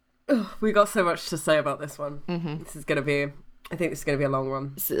We got so much to say about this one. Mm-hmm. I think this is going to be a long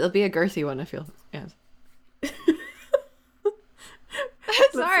one. So it'll be a girthy one, I feel. Yes.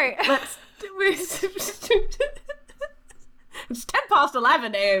 Sorry. It's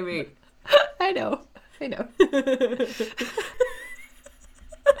 11:10, Naomi. I know.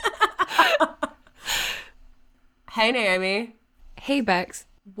 Hey, Naomi. Hey, Bex.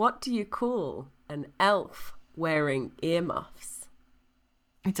 What do you call an elf wearing earmuffs?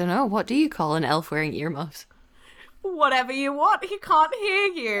 I don't know. What do you call an elf wearing earmuffs? Whatever you want. He can't hear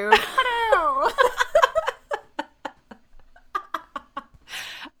you. No.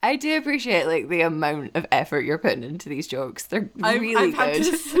 I do appreciate the amount of effort you're putting into these jokes. They're really good.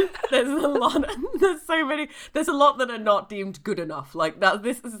 There's a lot. There's a lot that are not deemed good enough.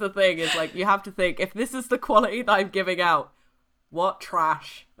 This is the thing. Is you have to think, if this is the quality that I'm giving out, what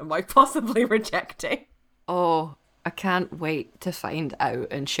trash am I possibly rejecting? Oh, I can't wait to find out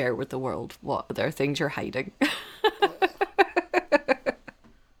and share with the world what other things you're hiding.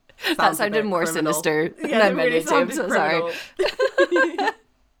 That sounded more criminal. Sinister Yeah, than really it did. So sorry.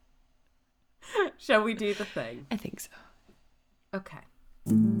 Shall we do the thing? I think so. Okay.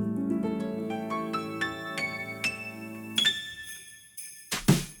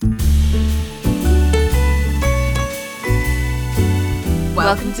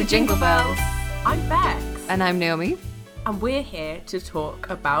 Welcome to Jingle Bells. I'm Bex. And I'm Naomi. And we're here to talk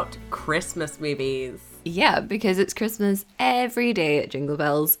about Christmas movies. Yeah, because it's Christmas every day at Jingle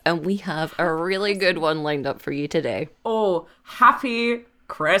Bells, and we have a really good one lined up for you today. Oh, happy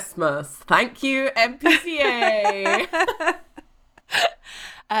Christmas. Thank you, MPCA.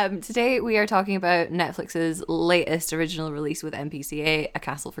 Today we are talking about Netflix's latest original release with MPCA, A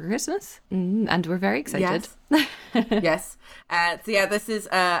Castle for Christmas, and we're very excited. Yes. This is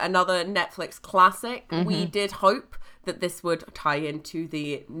another Netflix classic. Mm-hmm. We did hope that this would tie into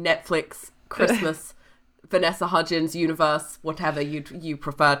the Netflix Christmas Vanessa Hudgens universe, whatever you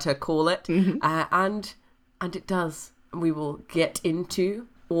prefer to call it. Mm-hmm. And it does. We will get into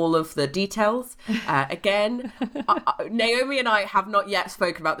all of the details. Again, Naomi and I have not yet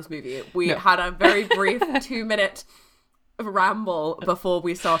spoken about this movie. We had a very brief 2-minute ramble before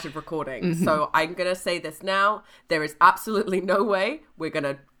we started recording. Mm-hmm. So I'm going to say this now. There is absolutely no way we're going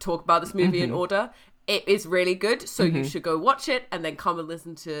to talk about this movie in order. It is really good, so you should go watch it and then come and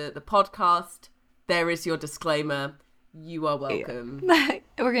listen to the podcast. There is your disclaimer. You are welcome. Yeah.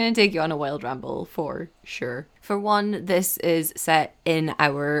 We're going to take you on a wild ramble for sure. For one, this is set in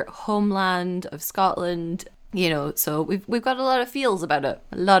our homeland of Scotland, so we've got a lot of feels about it.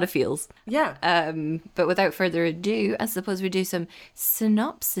 A lot of feels. Yeah. But without further ado, I suppose we do some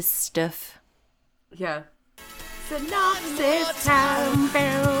synopsis stuff. Yeah. Synopsis time.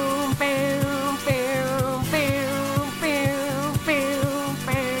 Boom, boom, boom, boom, boom, boom,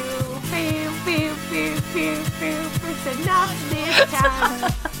 boom, boom, boom. Synopsis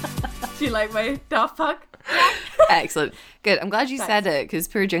time. Do you like my Daft Punk? Excellent. Good. I'm glad you said it, because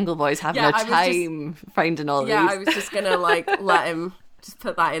poor Jingle Boy's having a time finding all these. Yeah, I was just going to let him just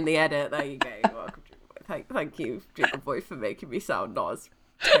put that in the edit. There you go. You're welcome, Jingle Boy. Thank you, Jingle Boy, for making me sound not as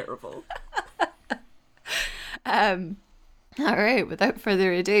terrible. All right, without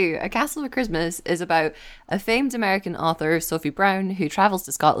further ado, A Castle for Christmas is about a famed American author, Sophie Brown, who travels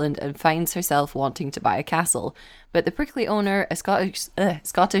to Scotland and finds herself wanting to buy a castle. But the prickly owner, a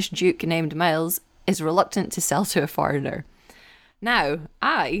Scottish duke named Miles, is reluctant to sell to a foreigner. Now,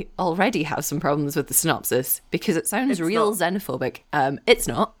 I already have some problems with the synopsis because it sounds xenophobic. It's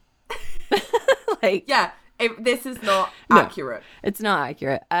not. This is not accurate. It's not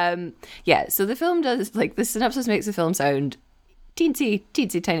accurate. So the film does, the synopsis makes the film sound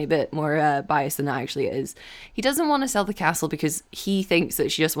teensy tiny bit more biased than it actually is. He doesn't want to sell the castle because he thinks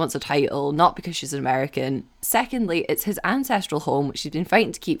that she just wants a title, not because she's an American. Secondly, it's his ancestral home, which he's been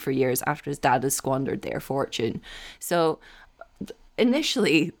fighting to keep for years after his dad has squandered their fortune. So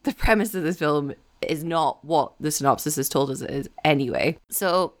initially, the premise of this film is not what the synopsis has told us it is anyway.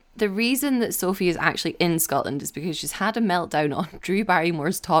 So the reason that Sophie is actually in Scotland is because she's had a meltdown on Drew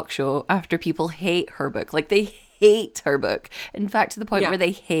Barrymore's talk show after people hate her book. They hate her book. In fact, to the point where they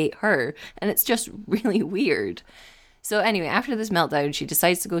hate her. And it's just really weird. So anyway, after this meltdown, she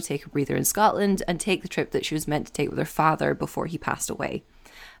decides to go take a breather in Scotland and take the trip that she was meant to take with her father before he passed away.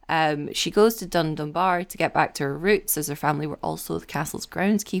 She goes to Dunbar to get back to her roots, as her family were also the castle's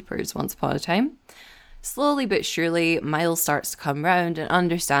groundskeepers once upon a time. Slowly but surely, Miles starts to come round and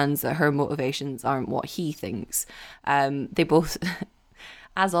understands that her motivations aren't what he thinks. They both,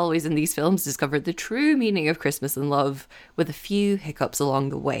 as always in these films, discover the true meaning of Christmas and love with a few hiccups along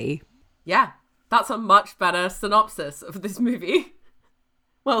the way. Yeah, that's a much better synopsis of this movie.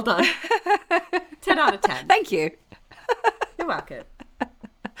 Well done. 10 out of 10. Thank you. You're welcome.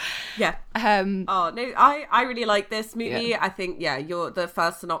 Yeah. Um, Oh no, I really like this movie. Yeah. I think the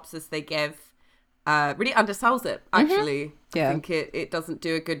first synopsis they give really undersells it. Actually, Yeah. I think it doesn't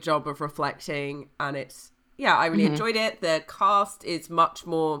do a good job of reflecting, and it's I really enjoyed it. The cast is much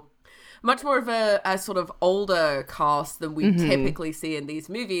more of a sort of older cast than we typically see in these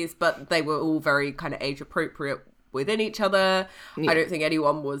movies, but they were all very kind of age appropriate within each other. I don't think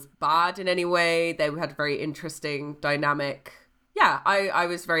anyone was bad in any way. They had a very interesting dynamic. I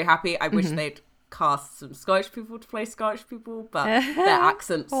was very happy. I wish they'd cast some Scottish people to play Scottish people, but their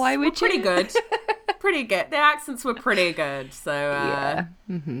accents were pretty good. Pretty good. Their accents were pretty good. So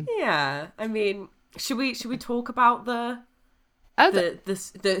I mean, should we talk about the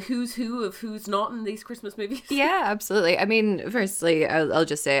who's who of who's not in these Christmas movies? Yeah, absolutely. I mean, firstly, I'll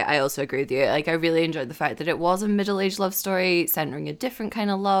just say I also agree with you. Like, I really enjoyed the fact that it was a middle-aged love story, centering a different kind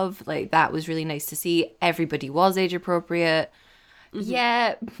of love. Like, that was really nice to see. Everybody was age appropriate.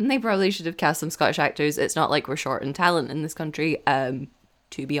 Yeah, they probably should have cast some Scottish actors. It's not like we're short in talent in this country,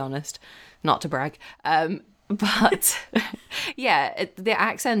 to be honest, not to brag. But yeah, the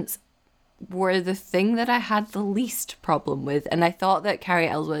accents were the thing that I had the least problem with, and I thought that Cary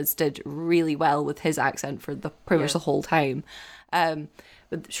Elwes did really well with his accent for pretty much the whole time. But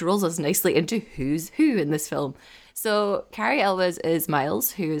she rolls us nicely into who's who in this film. So Cary Elwes is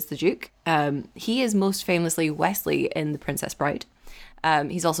Miles, who is the Duke. He is most famously Wesley in The Princess Bride.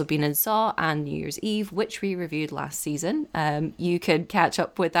 He's also been in Saw and New Year's Eve, which we reviewed last season. You could catch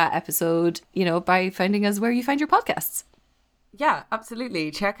up with that episode, by finding us where you find your podcasts. Yeah, absolutely.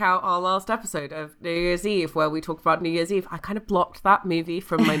 Check out our last episode of New Year's Eve where we talked about New Year's Eve. I kind of blocked that movie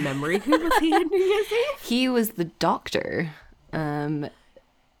from my memory. Who was he in New Year's Eve? He was the doctor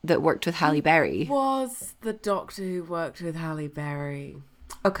that worked with Halle Berry. Was the doctor who worked with Halle Berry.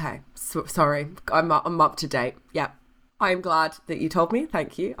 Okay, sorry. I'm up to date. Yeah. I'm glad that you told me.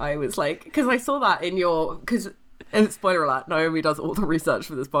 Thank you. I was like, because I saw that in and spoiler alert, Naomi does all the research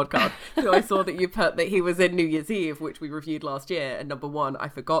for this podcast. So I saw that you put that he was in New Year's Eve, which we reviewed last year. And number one, I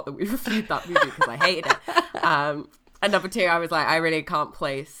forgot that we reviewed that movie because I hated it. And number two, I was like, I really can't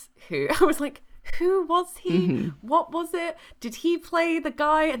place who. I was like, who was he? What was it? Did he play the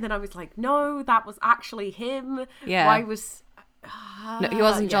guy? And then I was like, no, that was actually him. Yeah. Why was... No, he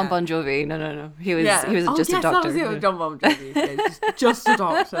wasn't John Bon Jovi. No. He was just a doctor. That was it, John Bon Jovi. Yeah, just a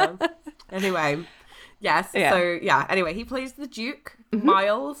doctor. Anyway, yes. Yeah. So anyway, he plays the Duke,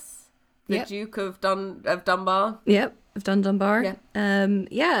 Miles, the Duke of Dunbar. Yep, of Dunbar. Yeah.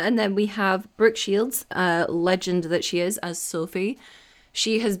 And then we have Brooke Shields, legend that she is, as Sophie.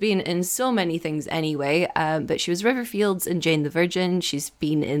 She has been in so many things anyway, but she was River Fields in Jane the Virgin. She's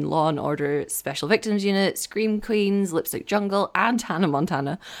been in Law and Order Special Victims Unit, Scream Queens, Lipstick Jungle, and Hannah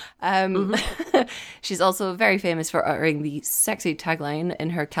Montana. She's also very famous for uttering the sexy tagline in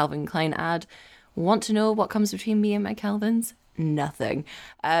her Calvin Klein ad, "Want to know what comes between me and my Calvins? Nothing,"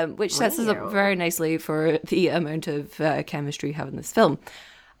 which sets us up very nicely for the amount of chemistry we have in this film.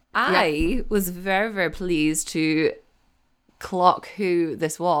 I was very, very pleased to clock who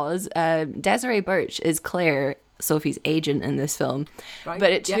this was. Desiree Birch is Claire, Sophie's agent in this film. Right.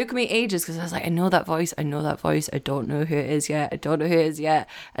 But it took me ages because I was like, I know that voice. I don't know who it is yet.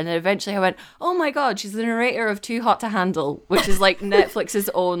 And then eventually I went, oh my God, she's the narrator of Too Hot to Handle, which is like Netflix's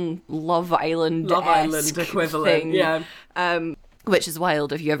own Love Island equivalent thing. Yeah. Which is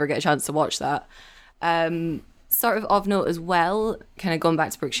wild if you ever get a chance to watch that. Sort of note as well, kind of going back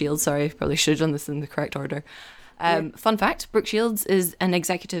to Brooke Shields, sorry, probably should have done this in the correct order. Fun fact, Brooke Shields is an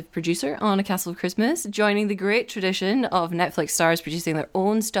executive producer on A Castle of Christmas, joining the great tradition of Netflix stars producing their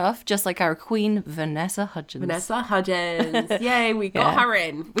own stuff, just like our queen, Vanessa Hudgens. Yay, we got her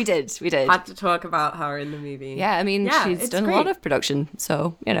in. We did. Had to talk about her in the movie. Yeah, I mean, she's done a lot of production,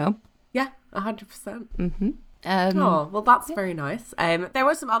 so, Yeah, 100%. Well, that's very nice. There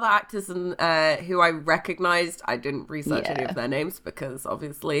were some other actors who I recognized. I didn't research any of their names because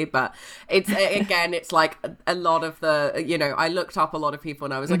obviously, but it's like a lot of the, I looked up a lot of people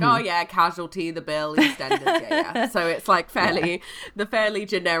and I was like, oh yeah, Casualty, The Bill, EastEnders, So it's like fairly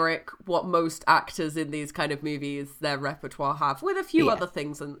generic what most actors in these kind of movies, their repertoire have, with a few other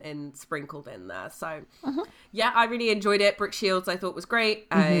things in sprinkled in there. So I really enjoyed it. Brooke Shields I thought was great.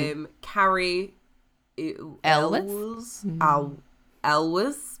 Cary Elwes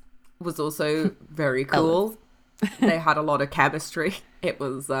was also very cool. They had a lot of chemistry. It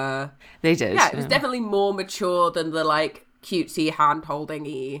was they did. Yeah, it was definitely more mature than the like cutesy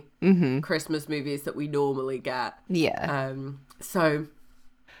hand-holding-y Christmas movies that we normally get. Yeah. So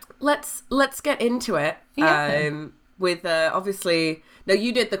let's get into it. with obviously, no,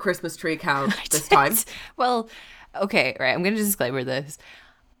 you did the Christmas tree count this time. Well, okay, right. I'm going to disclaimer this.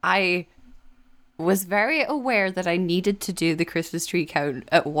 I was very aware that I needed to do the Christmas tree count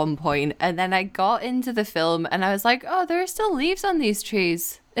at one point, and then I got into the film and I was like, oh, there are still leaves on these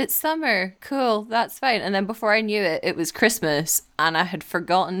trees. It's summer. Cool, that's fine. And then before I knew it, it was Christmas, and I had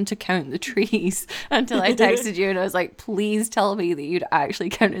forgotten to count the trees until I texted you and I was like, please tell me that you'd actually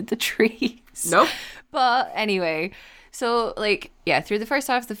counted the trees. Nope. But anyway, so like, yeah, through the first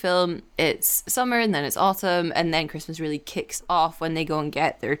half of the film, it's summer and then it's autumn, and then Christmas really kicks off when they go and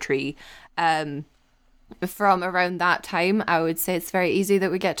get their tree. From around that time, I would say it's very easy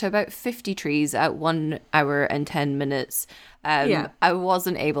that we get to about 50 trees at 1 hour and 10 minutes. I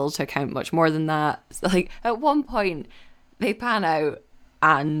wasn't able to count much more than that. So, like, at one point, they pan out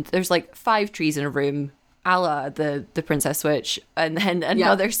and there's like 5 trees in a room, a la the Princess Switch, and then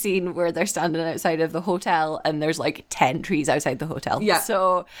another scene where they're standing outside of the hotel and there's like 10 trees outside the hotel. Yeah.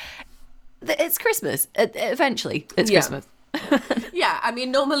 So it's Christmas. Eventually, it's Christmas. Yeah, I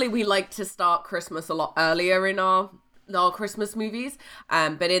mean, normally we like to start Christmas a lot earlier in our Christmas movies,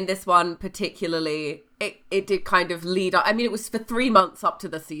 but in this one particularly, it did kind of lead up. I mean, it was for 3 months up to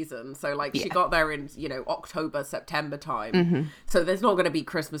the season, so like she got there in October, September time. So there's not going to be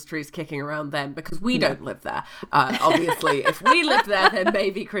Christmas trees kicking around then because we don't live there. Obviously, if we lived there, then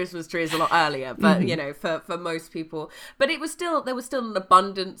maybe Christmas trees a lot earlier. But for most people, but there was still an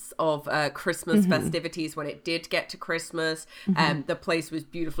abundance of Christmas festivities when it did get to Christmas. The place was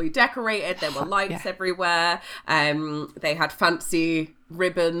beautifully decorated. There were lights everywhere. They had fancy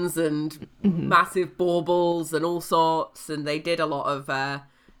ribbons and massive baubles and all sorts, and they did a lot of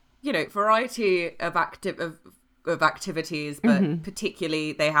variety of activities, but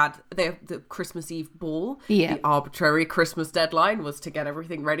particularly they had the Christmas Eve ball. The arbitrary Christmas deadline was to get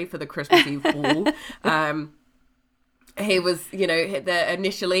everything ready for the Christmas Eve ball. He was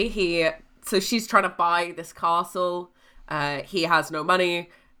so she's trying to buy this castle. He has no money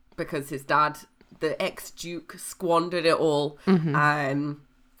because his dad, the ex-duke, squandered it all. So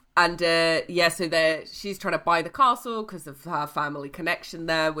she's trying to buy the castle because of her family connection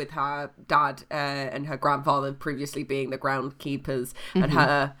there with her dad and her grandfather previously being the groundkeepers, and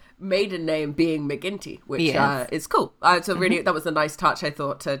her maiden name being McGinty, which is cool. So really, that was a nice touch, I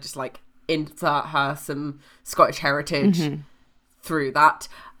thought, to just like insert her some Scottish heritage through that.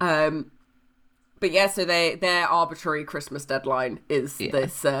 But yeah, so their arbitrary Christmas deadline is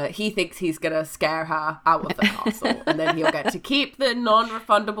this. He thinks he's going to scare her out of the castle, and then he'll get to keep the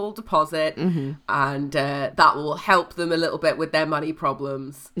non-refundable deposit, and that will help them a little bit with their money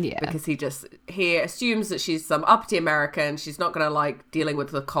problems. Yeah. Because he assumes that she's some uppity American, she's not going to like dealing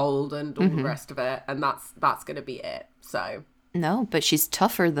with the cold and all the rest of it, and that's going to be it. So no, but she's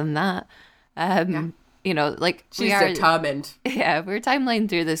tougher than that. Like she's determined. Yeah, we're timelining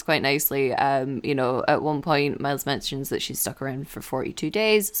through this quite nicely. At one point Miles mentions that she's stuck around for 42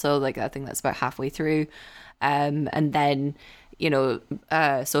 days, so like I think that's about halfway through. And then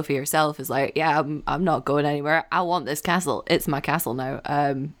Sophie herself is like, yeah, I'm not going anywhere. I want this castle. It's my castle now.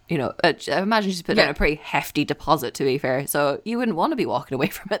 I imagine she's put down a pretty hefty deposit, to be fair. So you wouldn't want to be walking away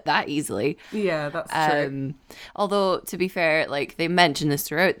from it that easily. Yeah, that's true. Although, to be fair, like they mention this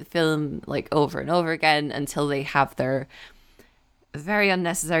throughout the film, like over and over again, until they have their very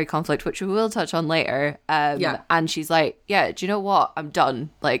unnecessary conflict, which we will touch on later. And she's like, yeah, do you know what? I'm done.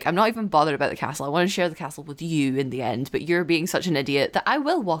 Like, I'm not even bothered about the castle. I want to share the castle with you in the end, but you're being such an idiot that I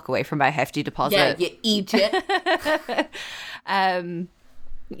will walk away from my hefty deposit. Yeah, you idiot.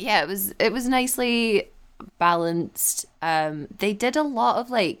 It was nicely balanced. They did a lot of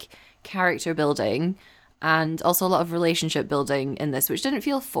like character building and also a lot of relationship building in this, which didn't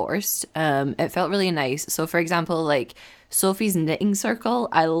feel forced. It felt really nice. So, for example, like Sophie's knitting circle,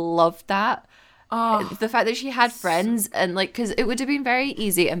 I loved that. Oh, the fact that she had friends, and like, because it would have been very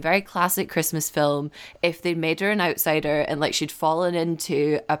easy and very classic Christmas film if they'd made her an outsider and like she'd fallen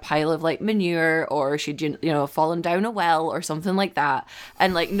into a pile of like manure, or she'd fallen down a well or something like that,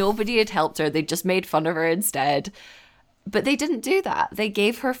 and like nobody had helped her. They just made fun of her instead. But they didn't do that. They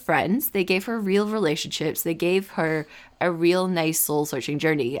gave her friends. They gave her real relationships. They gave her a real nice soul-searching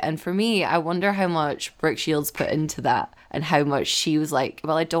journey. And for me, I wonder how much Brooke Shields put into that, and how much she was like,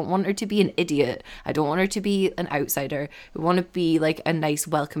 well, I don't want her to be an idiot. I don't want her to be an outsider. We want to be like a nice,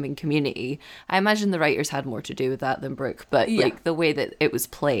 welcoming community. I imagine the writers had more to do with that than Brooke. But like the way that it was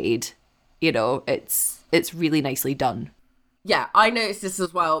played, it's really nicely done. Yeah, I noticed this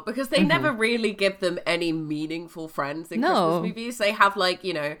as well, because they never really give them any meaningful friends in Christmas movies. They have, like,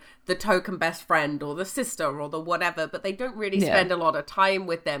 you know, the token best friend or the sister or the whatever, but they don't really spend a lot of time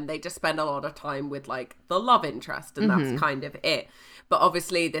with them. They just spend a lot of time with, like, the love interest, and that's kind of it. But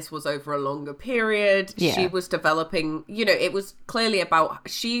obviously this was over a longer period. Yeah. She was developing, you know, it was clearly about,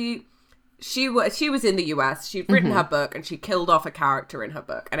 she was in the US, she'd written her book, and she killed off a character in her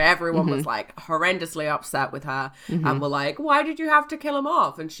book, and everyone was like horrendously upset with her, and were like, why did you have to kill him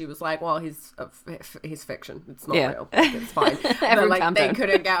off? And she was like, well, he's fiction, it's not real, it's fine. But like, they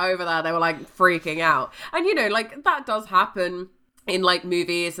couldn't get over that. They were like freaking out. And you know, like, that does happen in like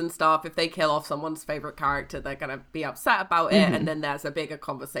movies and stuff. If they kill off someone's favorite character, they're gonna be upset about it, and then there's a bigger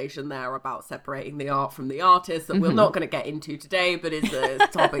conversation there about separating the art from the artist that we're not going to get into today, but is a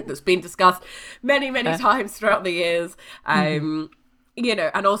topic that's been discussed many times throughout the years. You know,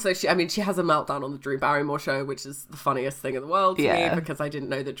 and also she has a meltdown on the Drew Barrymore show, which is the funniest thing in the world to me, because I didn't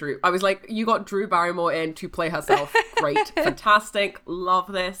know that I was like, you got Drew Barrymore in to play herself, great, fantastic,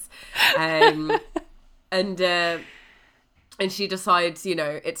 love this. And she decides, you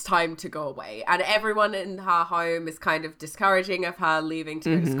know, it's time to go away. And everyone in her home is kind of discouraging of her leaving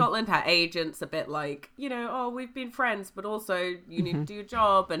to go to Scotland. Her agent's a bit like, you know, oh, we've been friends, but also you need to do your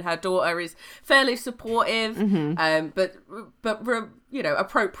job. And her daughter is fairly supportive, but you know,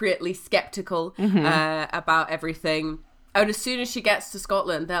 appropriately skeptical about everything. And as soon as she gets to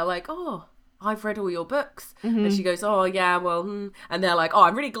Scotland, they're like, oh, I've read all your books. And she goes, oh, yeah, well, And they're like, oh,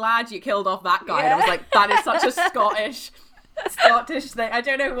 I'm really glad you killed off that guy. And I was like, that is such a Scottish thing. I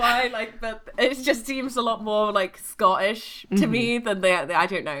don't know why, like, but it just seems a lot more like Scottish to me than I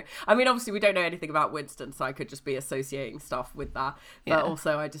don't know. I mean, obviously we don't know anything about Winston, so I could just be associating stuff with that. But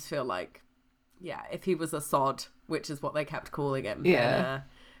also I just feel like, yeah, if he was a sod, which is what they kept calling him, then,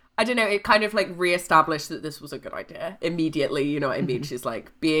 I don't know, it kind of like reestablished that this was a good idea immediately, you know what I mean? She's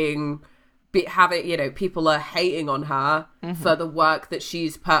like having, you know, people are hating on her for the work that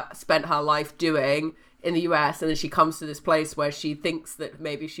she's spent her life doing in the US, and then she comes to this place where she thinks that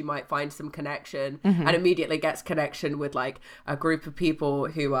maybe she might find some connection, and immediately gets connection with like a group of people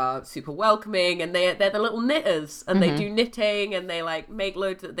who are super welcoming, and they're the little knitters, and they do knitting, and they like make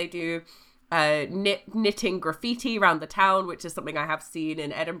loads they do knitting graffiti around the town, which is something I have seen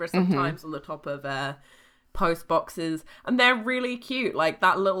in Edinburgh sometimes on the top of post boxes, and they're really cute. Like,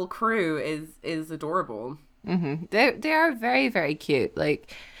 that little crew is adorable. They are very, very cute.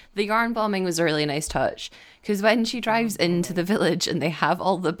 Like, the yarn bombing was a really nice touch, because when she drives into the village and they have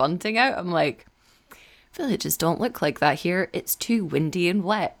all the bunting out, I'm like, villages don't look like that here. It's too windy and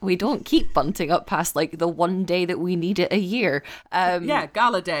wet. We don't keep bunting up past like the one day that we need it a year.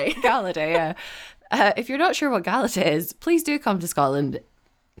 Gala Day. Gala Day, yeah. If you're not sure what Gala Day is, please do come to Scotland.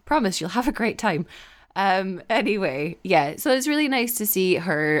 Promise you'll have a great time. Anyway, yeah, so it's really nice to see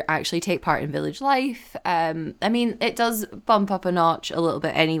her actually take part in village life. I mean, it does bump up a notch a little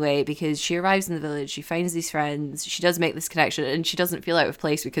bit anyway, because she arrives in the village, she finds these friends, she does make this connection, and she doesn't feel out of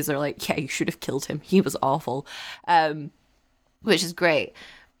place because they're like, yeah, you should have killed him, he was awful, which is great.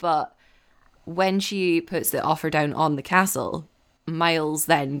 But when she puts the offer down on the castle, Miles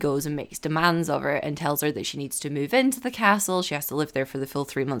then goes and makes demands of her and tells her that she needs to move into the castle. She has to live there for the full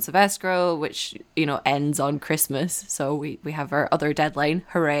 3 months of escrow, which, you know, ends on Christmas. So we have our other deadline.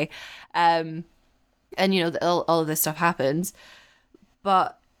 Hooray. And, you know, all of this stuff happens.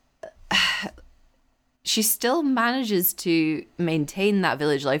 But she still manages to maintain that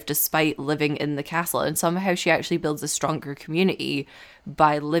village life despite living in the castle. And somehow she actually builds a stronger community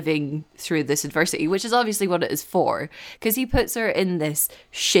by living through this adversity, which is obviously what it is for. Because he puts her in this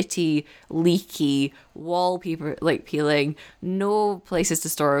shitty, leaky, wallpaper like peeling, no places to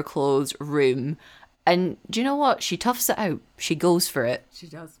store her clothes room. And do you know what? She toughs it out. She goes for it. She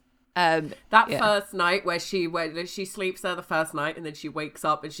does. First night where she sleeps there the first night, and then she wakes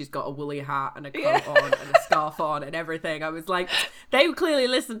up and she's got a woolly hat and a coat on and a scarf on and everything. I was like, they clearly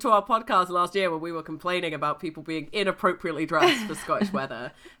listened to our podcast last year when we were complaining about people being inappropriately dressed for Scottish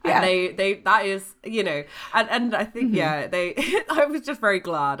weather. And they that is, you know, and I think I was just very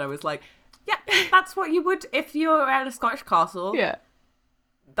glad. I was like, yeah, that's what you would if you're at a Scottish castle. Yeah,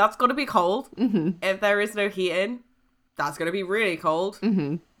 that's got to be cold. If there is no heating, that's going to be really cold.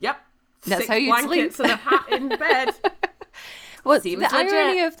 Yep. That's 6 how you blankets sleep. and a hat in bed. The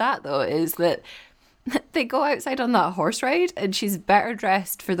irony of that, though, is that they go outside on that horse ride, and she's better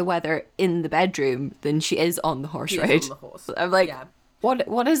dressed for the weather in the bedroom than she is on the horse ride. On the horse. I'm like,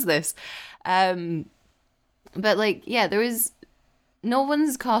 what is this? But like, yeah, there was no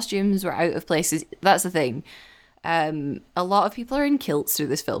one's costumes were out of place. That's the thing. A lot of people are in kilts through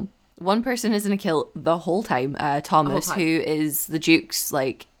this film, one person is in a kilt the whole time. Thomas, time. who is the Duke's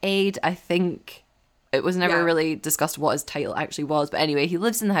like aide, I think. It was never really discussed what his title actually was, but anyway, he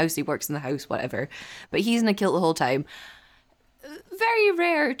lives in the house, he works in the house, whatever. But he's in a kilt the whole time. Very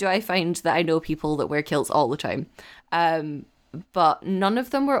rare do I find that I know people that wear kilts all the time. But none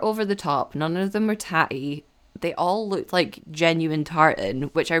of them were over the top. None of them were tatty. They all looked like genuine tartan,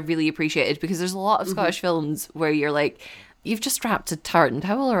 which I really appreciated, because there's a lot of Scottish films where you're like, you've just strapped a tartan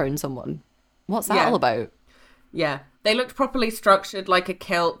towel around someone. What's that all about? Yeah. They looked properly structured like a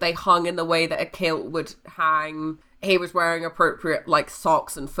kilt. They hung in the way that a kilt would hang. He was wearing appropriate like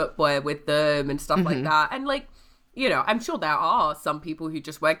socks and footwear with them and stuff like that. And like, you know, I'm sure there are some people who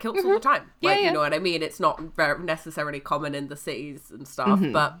just wear kilts all the time. Like, you know what I mean? It's not very necessarily common in the cities and stuff,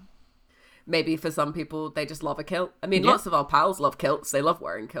 but maybe for some people they just love a kilt. I mean, lots of our pals love kilts. They love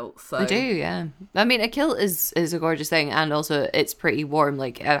wearing kilts. So. They do, yeah. I mean, a kilt is a gorgeous thing, and also it's pretty warm.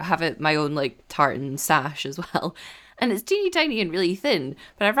 Like, I have my own like tartan sash as well. And it's teeny tiny and really thin,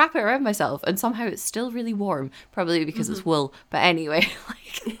 but I wrap it around myself and somehow it's still really warm, probably because it's wool. But anyway,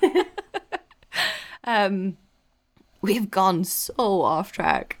 like, we have gone so off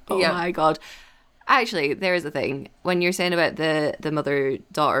track. Oh my God. Actually, there is a thing. When you're saying about the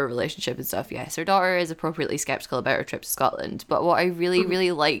mother-daughter relationship and stuff, yes, her daughter is appropriately skeptical about her trip to Scotland. But what I really,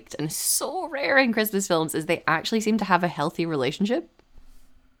 really liked, and so rare in Christmas films, is they actually seem to have a healthy relationship.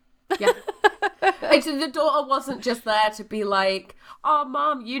 Yeah. And so the daughter wasn't just there to be like, oh,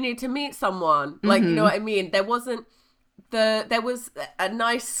 Mom, you need to meet someone. Like, you know what I mean? There was a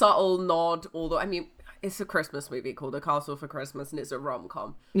nice subtle nod, although, I mean, it's a Christmas movie called A Castle for Christmas and it's a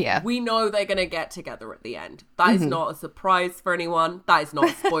rom-com. Yeah. We know they're going to get together at the end. That is not a surprise for anyone. That is not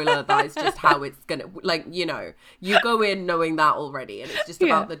a spoiler. That is just how it's going to, like, you know, you go in knowing that already and it's just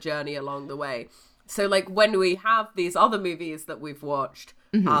about the journey along the way. So, like, when we have these other movies that we've watched,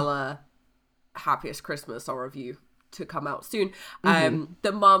 a la Happiest Christmas or Review to come out soon,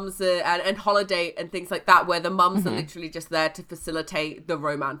 the mums and Holiday and things like that, where the mums are literally just there to facilitate the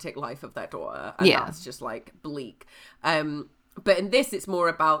romantic life of their daughter, and that's just like bleak. But in this, it's more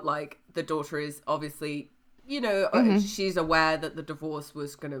about like the daughter is obviously, you know, she's aware that the divorce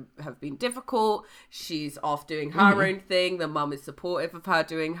was going to have been difficult. She's off doing her own thing. The mum is supportive of her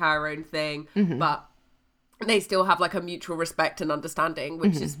doing her own thing, but they still have like a mutual respect and understanding,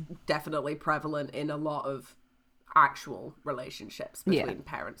 which is definitely prevalent in a lot of actual relationships between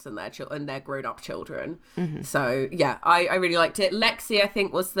parents and their grown-up children. So yeah, I really liked it. Lexi, I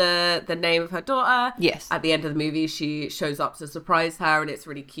think, was the name of her daughter. Yes. At the end of the movie, she shows up to surprise her and it's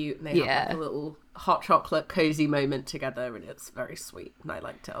really cute, and they have like a little hot chocolate cozy moment together, and it's very sweet, and I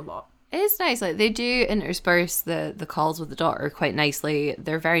liked it a lot. It's nice. Like, they do intersperse the calls with the daughter quite nicely.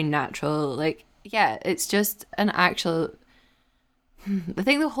 They're very natural. Like, yeah, it's just an actual... I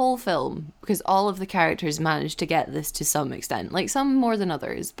think the whole film, because all of the characters managed to get this to some extent, like some more than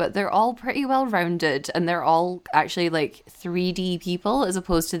others, but they're all pretty well rounded, and they're all actually like 3D people as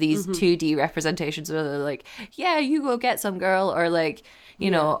opposed to these 2D representations where they're like, yeah, you go get some girl, or like,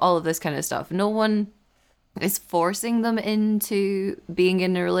 you know, all of this kind of stuff. No one is forcing them into being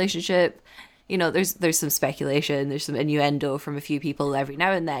in a relationship. You know, there's some speculation, there's some innuendo from a few people every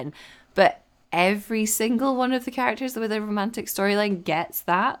now and then, but every single one of the characters with a romantic storyline gets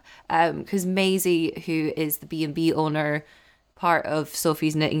that, because Maisie, who is the B&B owner, part of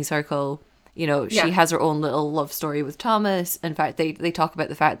Sophie's knitting circle, you know, she has her own little love story with Thomas. In fact, they talk about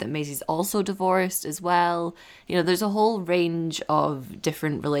the fact that Maisie's also divorced as well. You know, there's a whole range of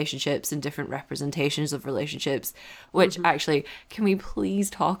different relationships and different representations of relationships, which actually, can we please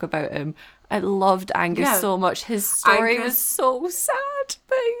talk about him? I loved Angus so much. His story was so sad.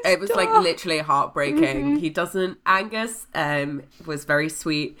 It was like literally heartbreaking. He doesn't... Angus was very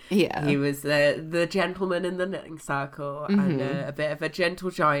sweet. Yeah. He was the gentleman in the knitting circle and a bit of a gentle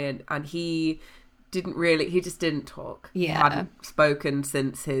giant. And he just didn't talk. Yeah. He hadn't spoken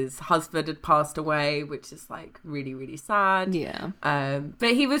since his husband had passed away, which is like really, really sad. Yeah.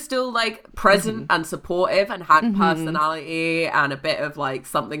 But he was still like present and supportive and had personality and a bit of like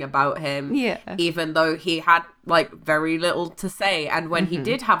something about him. Yeah. Even though he had like very little to say. And when he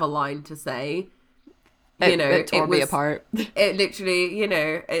did have a line to say, you know, it tore me apart. It literally, you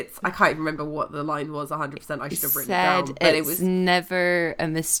know, I can't even remember what the line was 100%. I should have written it down. But it was never a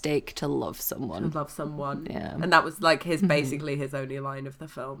mistake to love someone. Yeah. And that was like basically his only line of the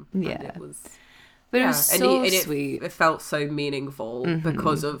film. Yeah. And it was... But it was so sweet. It felt so meaningful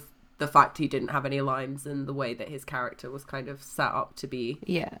because of the fact he didn't have any lines and the way that his character was kind of set up to be.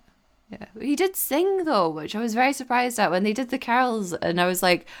 Yeah. Yeah, he did sing though, which I was very surprised at when they did the carols, and I was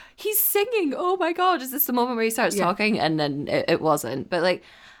like, he's singing, oh my god, is this the moment where he starts talking? And then it wasn't. But like,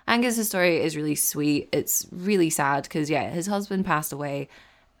 Angus's story is really sweet. It's really sad because, yeah, his husband passed away,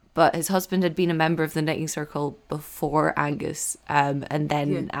 but his husband had been a member of the Knitting Circle before Angus. And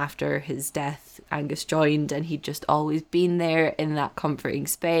then after his death, Angus joined, and he'd just always been there in that comforting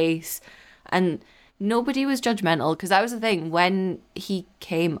space. And nobody was judgmental, because that was the thing. When he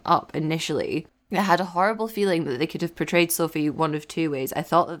came up initially, I had a horrible feeling that they could have portrayed Sophie one of two ways. I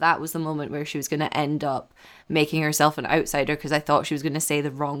thought that that was the moment where she was going to end up making herself an outsider, because I thought she was going to say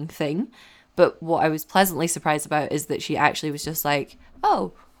the wrong thing. But what I was pleasantly surprised about is that she actually was just like,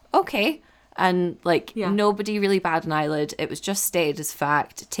 oh, okay. And like, nobody really batted an eyelid. It was just stated as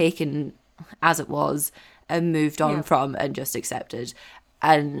fact, taken as it was, and moved on from, and just accepted.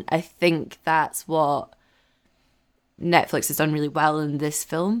 And I think that's what Netflix has done really well in this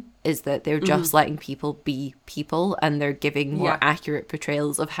film, is that they're just letting people be people, and they're giving more accurate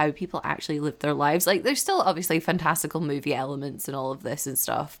portrayals of how people actually live their lives. Like, there's still obviously fantastical movie elements and all of this and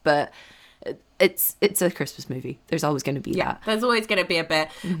stuff, but it's a Christmas movie. There's always going to be that. There's always going to be a bit.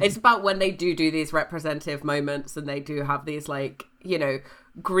 It's about when they do these representative moments, and they do have these, like, you know,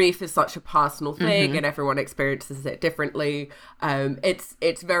 grief is such a personal thing, and everyone experiences it differently.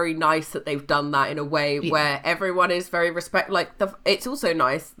 It's very nice that they've done that in a way where everyone is very it's also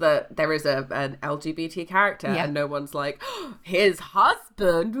nice that there is an LGBT character, and no one's like, oh, his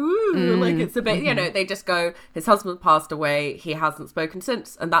husband, ooh, like, it's a bit, you know, they just go, his husband passed away, he hasn't spoken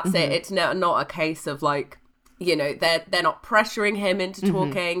since, and that's it. It's not a case of, like, you know, they're not pressuring him into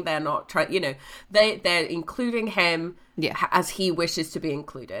talking. They're not trying, you know, they're including him as he wishes to be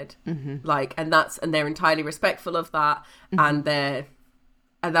included. Like, and they're entirely respectful of that. And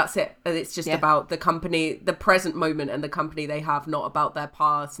that's it. And it's just about the company, the present moment, and the company they have, not about their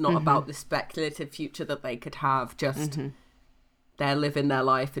past, not about the speculative future that they could have. Just they're living their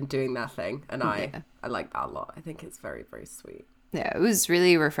life and doing their thing. And I like that a lot. I think it's very, very sweet. Yeah, it was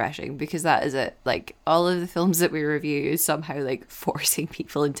really refreshing, because that is it. Like, all of the films that we review is somehow, like, forcing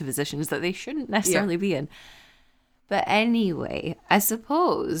people into positions that they shouldn't necessarily be in. But anyway, I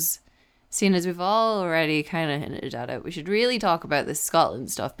suppose, seeing as we've already kind of hinted at it, we should really talk about this Scotland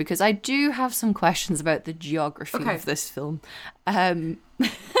stuff, because I do have some questions about the geography of this film. So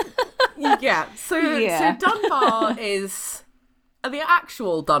Dunbar is... The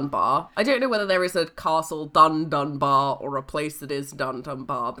actual Dunbar, I don't know whether there is a castle Dunbar or a place that is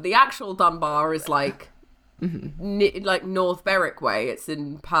Dunbar, but the actual Dunbar is like like North Berwick way. It's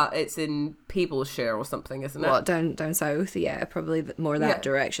in Peeblesshire or something, isn't it? Well, down south, probably more that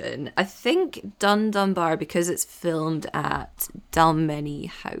direction. I think Dunbar, because it's filmed at Dalmeny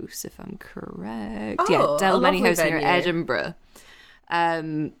House, if I'm correct. Dalmeny House near Edinburgh.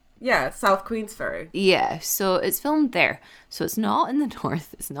 South Queensferry. Yeah, so it's filmed there. So it's not in the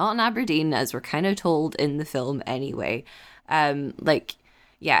north. It's not in Aberdeen, as we're kind of told in the film anyway. I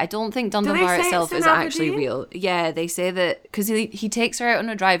don't think Dunbar itself is actually real. Yeah, they say that, because he takes her out on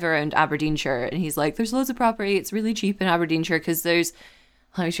a drive around Aberdeenshire, and he's like, there's loads of property, it's really cheap in Aberdeenshire, because there's,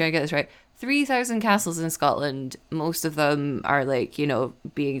 let me try to get this right, 3,000 castles in Scotland. Most of them are, like, you know,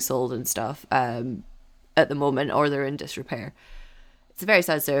 being sold and stuff at the moment, or they're in disrepair. It's a very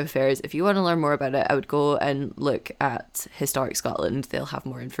sad state of affairs. If you want to learn more about it, I would go and look at Historic Scotland. They'll have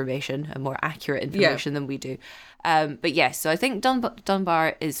more information and more accurate information than we do. But yes, so I think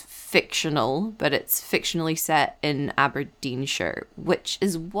Dunbar is fictional, but it's fictionally set in Aberdeenshire, which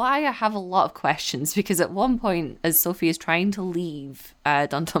is why I have a lot of questions, because at one point, as Sophie is trying to leave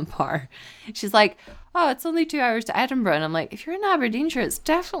Dunbar, she's like, oh, it's only 2 hours to Edinburgh. And I'm like, if you're in Aberdeenshire, it's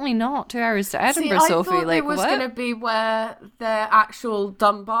definitely not 2 hours to Edinburgh, Sophie. I thought like, it was going to be where the actual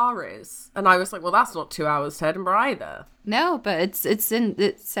Dunbar is. And I was like, well, that's not 2 hours to Edinburgh either. No, but it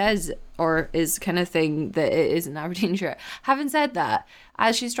says, or is kind of thing, that it is in Aberdeenshire. Having said that,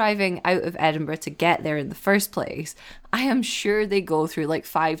 as she's driving out of Edinburgh to get there in the first place, I am sure they go through like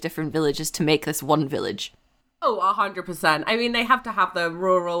 5 different villages to make this one village. Oh, 100%. I mean, they have to have the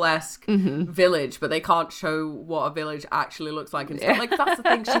rural-esque village, but they can't show what a village actually looks like. And stuff. Like, that's the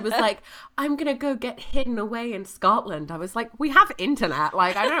thing. She was like, I'm going to go get hidden away in Scotland. I was like, we have internet.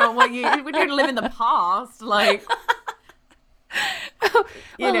 Like, I don't know what we don't live in the past. Like,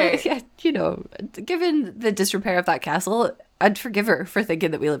 you know, given the disrepair of that castle, I'd forgive her for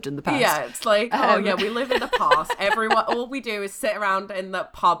thinking that we lived in the past. Yeah, it's like, we live in the past. All we do is sit around in the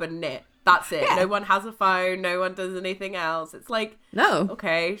pub and knit. That's it. Yeah. No one has a phone. No one does anything else. It's like, no.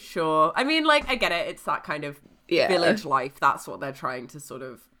 Okay, sure. I mean, like, I get it. It's that kind of village life. That's what they're trying to sort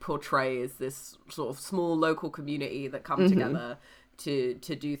of portray, is this sort of small local community that come together to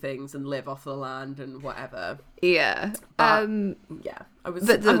do things and live off the land and whatever. Yeah. Yeah, I was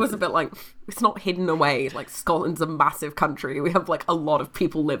a bit like, it's not hidden away. Like, Scotland's a massive country. We have like a lot of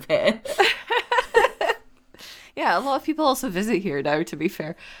people live here. Yeah, a lot of people also visit here now, to be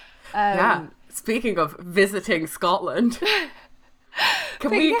fair. Yeah. Speaking of visiting Scotland,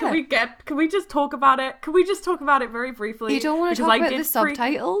 can we just talk about it? Can we just talk about it very briefly? You don't want to talk about the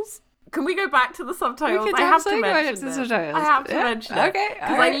subtitles? Can we go back to the subtitles? We could I have to mention the this. subtitles. I have to mention it. Okay,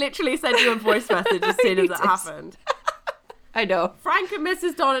 because I literally sent you a voice message as soon as it happened. I know. Frank and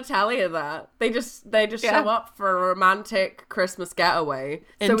Mrs. Donatelli are there. They just show up for a romantic Christmas getaway.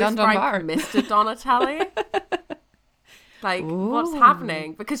 In so is Frank Mr. Donatelli? Like, what's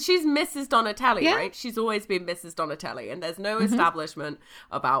happening? Because she's Mrs. Donatelli, right? She's always been Mrs. Donatelli, and there's no establishment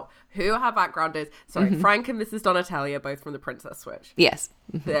about who her background is. Sorry, Frank and Mrs. Donatelli are both from the Princess Switch. Yes.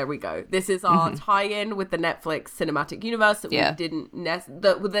 There we go. This is our tie-in with the Netflix cinematic universe that we didn't...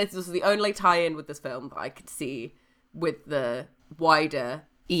 this was the only tie-in with this film that I could see with the wider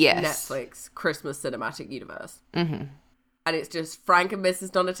Netflix Christmas cinematic universe. And it's just Frank and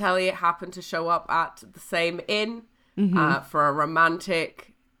Mrs. Donatelli happen to show up at the same inn for a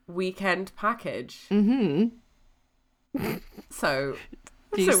romantic weekend package. So,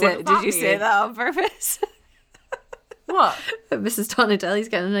 did you say that on purpose? What? Mrs. Donatelli's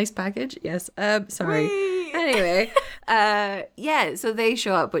getting a nice package? Yes. Sorry. Whee! Anyway, yeah, so they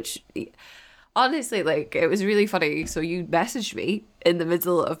show up, which honestly, like, it was really funny. So you messaged me in the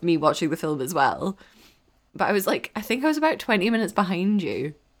middle of me watching the film as well. But I was like, I think I was about 20 minutes behind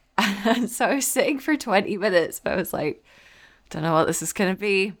you. And so I was sitting for 20 minutes, but I was like, don't know what this is going to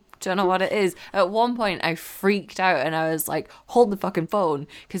be. Don't know what it is. At one point, I freaked out and I was like, hold the fucking phone,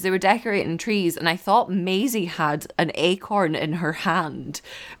 because they were decorating trees and I thought Maisie had an acorn in her hand,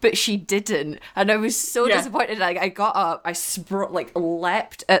 but she didn't. And I was so disappointed. Like, I got up, I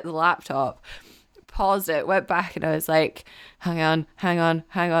leapt at the laptop, paused it, went back, and I was like, hang on.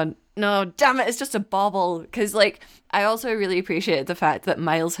 No, damn it, it's just a bauble. Because, like, I also really appreciated the fact that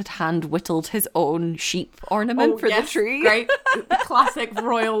Miles had hand-whittled his own sheep ornament for the tree. Great. The classic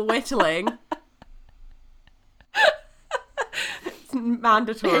royal whittling. It's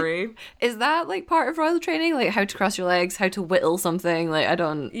mandatory. Is that, like, part of royal training? Like, how to cross your legs, how to whittle something? Like, I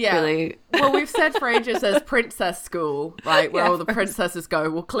don't really... Well, we've said for ages there's princess school, right, where all the princesses go.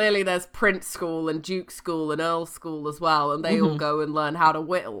 Well, clearly there's prince school and duke school and earl school as well, and they all go and learn how to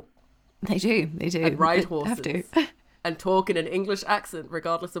whittle. They do. And ride horses. Have to. And talk in an English accent,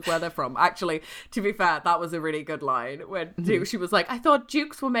 regardless of where they're from. Actually, to be fair, that was a really good line. When she was like, I thought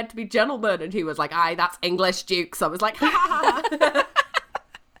dukes were meant to be gentlemen. And he was like, aye, that's English dukes. I was like, ha ha ha.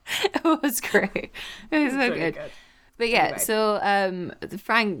 It was great. It was so good. But yeah, anyway. So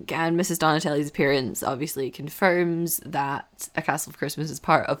Frank and Mrs. Donatelli's appearance obviously confirms that A Castle for Christmas is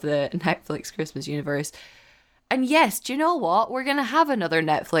part of the Netflix Christmas universe. And yes, do you know what? We're going to have another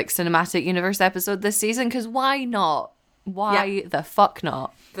Netflix Cinematic Universe episode this season, because why not? Why the fuck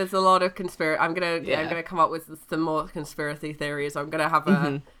not? There's a lot of conspiracy. I'm gonna come up with some more conspiracy theories. I'm gonna have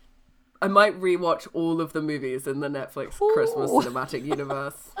I might rewatch all of the movies in the Netflix Christmas Cinematic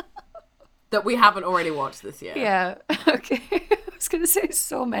Universe that we haven't already watched this year. Yeah. Okay. I was gonna say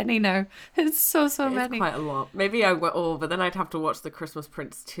so many now. It's so many. Quite a lot. Maybe I went all, but then I'd have to watch The Christmas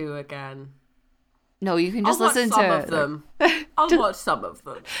Prince 2 again. No, you can just listen to some of them. I'll watch some of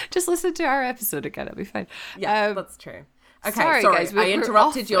them. Just listen to our episode again. It'll be fine. Yeah, that's true. Okay, sorry guys, I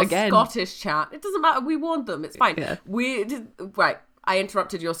interrupted your Scottish chat. It doesn't matter. We warned them. It's fine. Yeah. I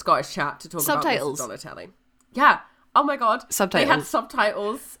interrupted your Scottish chat to talk about Mrs. Donatelli. Yeah. Oh my god. Subtitles. They had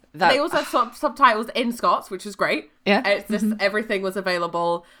subtitles. They also had subtitles in Scots, which was great. Yeah. It's just everything was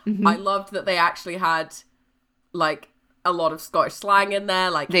available. I loved that they actually had like a lot of Scottish slang in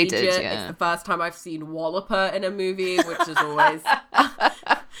there, like they Egypt. did, yeah. It's the first time I've seen Walloper in a movie, which is always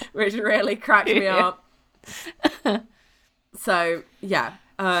which really cracked me up. So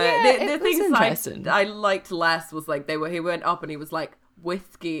the things I liked less was like he went up and he was like,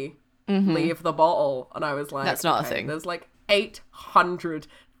 whiskey, leave the bottle, and I was like, that's not a thing. There's like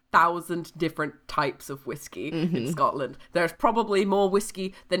 800,000 different types of whiskey in Scotland. There's probably more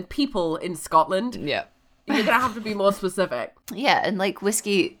whiskey than people in Scotland. Yeah. You're gonna have to be more specific. Yeah, and like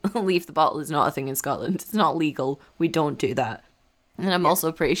whiskey, leave the bottle is not a thing in Scotland. It's not legal. We don't do that. And I'm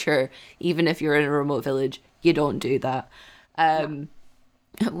also pretty sure, even if you're in a remote village, you don't do that. One,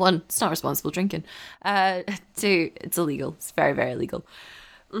 it's not responsible drinking. Two, it's illegal. It's very, very illegal.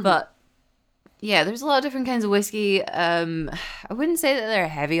 But yeah, there's a lot of different kinds of whiskey. I wouldn't say that they're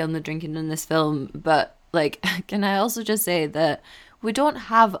heavy on the drinking in this film, but like, can I also just say that we don't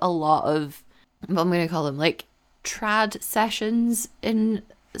have a lot of, what I'm going to call them, like trad sessions in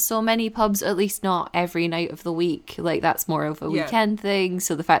so many pubs, at least not every night of the week. Like, that's more of a weekend thing.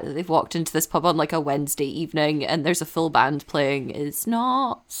 So the fact that they've walked into this pub on like a Wednesday evening and there's a full band playing is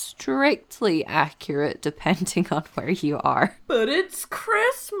not strictly accurate depending on where you are. But it's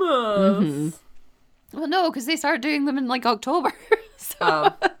Christmas. Well, no, because they start doing them in like October.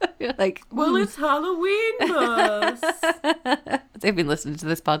 So you're like, well, it's Halloween. They've been listening to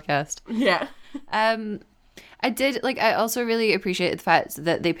this podcast. Yeah. I also really appreciated the fact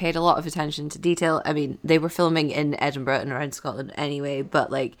that they paid a lot of attention to detail. I mean, they were filming in Edinburgh and around Scotland anyway,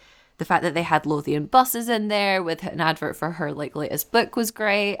 but like the fact that they had Lothian buses in there with an advert for her like latest book was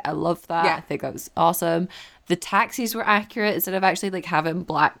great. I loved that. Yeah. I think that was awesome. The taxis were accurate instead of actually like having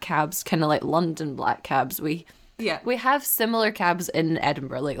black cabs, kind of like London black cabs. We have similar cabs in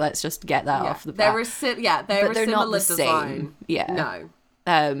Edinburgh. Like, let's just get that off the bat. They're similar not the design. same. Yeah. No.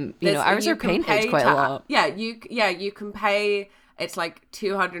 Ours are painted quite a lot. You can pay. It's like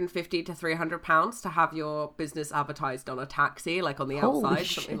 £250 to £300 to have your business advertised on a taxi, like on the outside,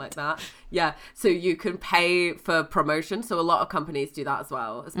 something like that. Yeah, so you can pay for promotion. So a lot of companies do that as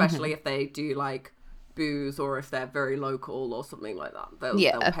well, especially if they do like booze or if they're very local or something like that.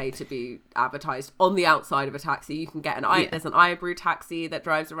 They'll pay to be advertised on the outside of a taxi. You can get there's an iBrew taxi that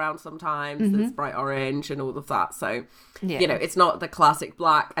drives around sometimes that's bright orange and all of that. So it's not the classic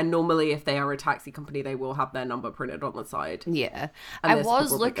black, and normally if they are a taxi company they will have their number printed on the side. And I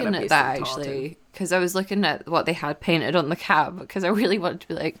was looking at that actually, because I was looking at what they had painted on the cab, because I really wanted to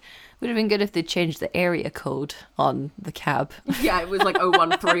be like, would have been good if they changed the area code on the cab. Yeah, it was like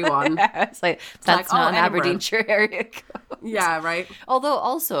 0131. It's like, that's not an Aberdeenshire area code. Yeah, right. Although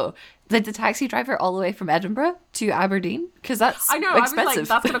also, did the taxi driver all the way from Edinburgh to Aberdeen? Because that's expensive. I was like,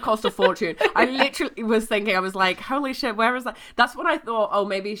 that's going to cost a fortune. I literally was thinking, I was like, holy shit, where is that? That's when I thought, oh,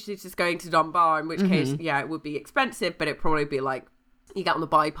 maybe she's just going to Dunbar, in which case, it would be expensive, but it'd probably be like, you get on the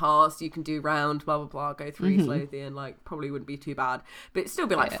bypass, you can do round, blah, blah, blah, go through East Lothian, like, probably wouldn't be too bad. But it'd still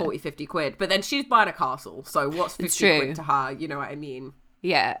be like 40, 50 quid. But then she's buying a castle, so what's 50 quid to her? You know what I mean?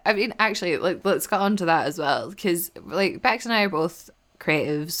 Yeah, I mean, actually, like, let's get on to that as well, because, like, Bex and I are both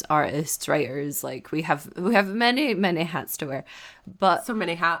creatives, artists, writers. Like, we have many, many hats to wear. But so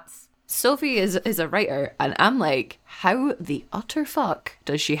many hats. Sophie is a writer, and I'm like, how the utter fuck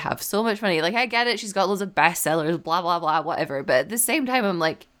does she have so much money? Like, I get it, she's got loads of bestsellers, blah, blah, blah, whatever. But at the same time, I'm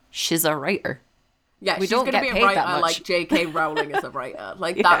like, she's a writer. Yeah, she's going to be a writer like J.K. Rowling is a writer.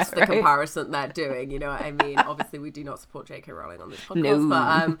 Like, that's the comparison they're doing, you know what I mean? Obviously, we do not support J.K. Rowling on this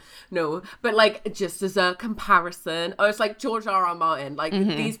podcast, but like, just as a comparison, it's like George R.R. Martin. Like,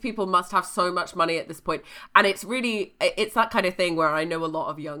 these people must have so much money at this point. And it's that kind of thing where I know a lot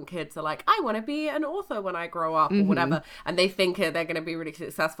of young kids are like, I want to be an author when I grow up or whatever. And they think they're going to be really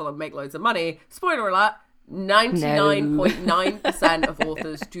successful and make loads of money. Spoiler alert, 99.9% of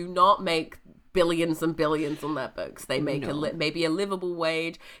authors do not make billions and billions on their books. They make maybe a livable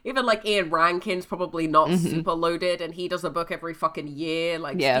wage. Even like Ian Rankin's probably not super loaded, and he does a book every fucking year.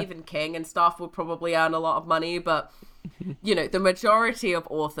 Like Stephen King and stuff will probably earn a lot of money, but you know, the majority of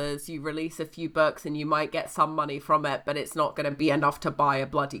authors, you release a few books and you might get some money from it, but it's not going to be enough to buy a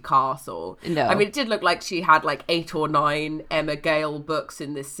bloody castle. No. I mean, it did look like she had like 8 or 9 Emma Gale books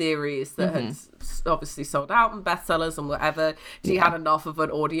in this series that had obviously sold out and bestsellers and whatever. She had enough of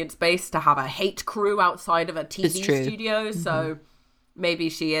an audience base to have a hate crew outside of a TV studio. So maybe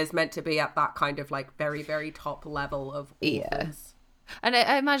she is meant to be at that kind of like very, very top level of authors. And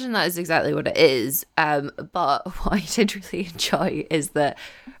I imagine that is exactly what it is. But what I did really enjoy is that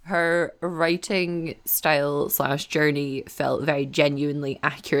her writing style / journey felt very genuinely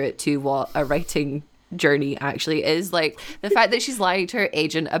accurate to what a writing journey actually is. Like, the fact that she's lying to her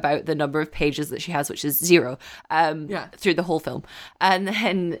agent about the number of pages that she has, which is 0, through the whole film. And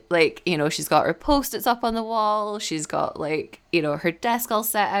then, like, you know, she's got her post-its up on the wall. She's got, like, you know, her desk all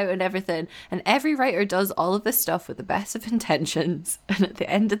set out and everything. And every writer does all of this stuff with the best of intentions. And at the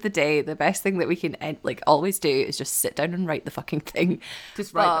end of the day, the best thing that we can, like, always do is just sit down and write the fucking thing.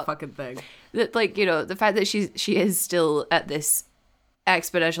 Just write the fucking thing. That, like, you know, the fact that she is still at this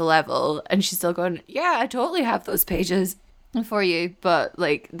exponential level and she's still going, yeah, I totally have those pages for you, but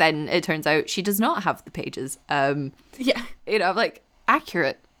like then it turns out she does not have the pages. You know, like,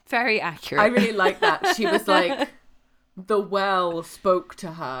 accurate, very accurate. I really like that. She was like, the well spoke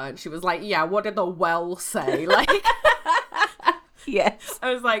to her, and she was like, yeah, what did the well say? Like, yes.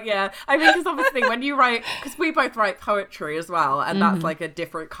 I was like, yeah. I mean, because obviously when you write, because we both write poetry as well, and that's like a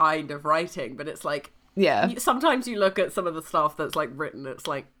different kind of writing, but it's like, sometimes you look at some of the stuff that's like written, it's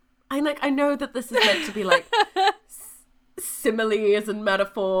like, I know that this is meant to be like similes and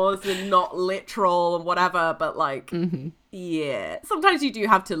metaphors and not literal and whatever, but like, yeah, sometimes you do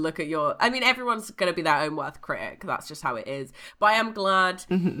have to look at I mean, everyone's going to be their own worst critic. That's just how it is. But I am glad.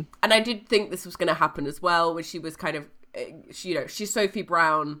 And I did think this was going to happen as well, when she was kind of, she's Sophie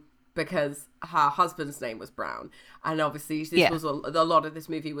Brown because her husband's name was Brown. And obviously this was a lot of this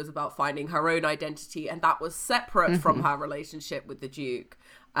movie was about finding her own identity, and that was separate from her relationship with the Duke.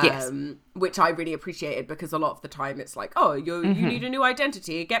 Which I really appreciated, because a lot of the time it's like, oh, you need a new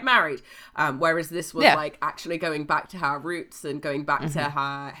identity, get married. Whereas this was like actually going back to her roots and going back to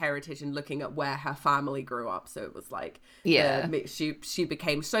her heritage and looking at where her family grew up. So it was like, she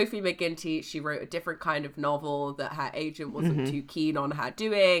became Sophie McGinty. She wrote a different kind of novel that her agent wasn't too keen on her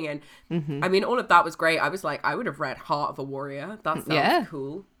doing. And I mean, all of that was great. I was like, I would have read Heart of a Warrior. That sounds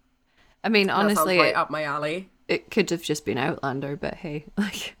cool. I mean, honestly, that sounds right up my alley. It could have just been Outlander, but hey,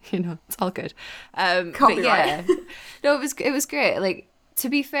 like, it's all good. Copyright. No, it was great. Like, to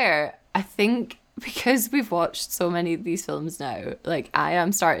be fair, I think because we've watched so many of these films now, like, I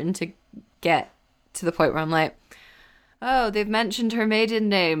am starting to get to the point where I'm like, oh, they've mentioned her maiden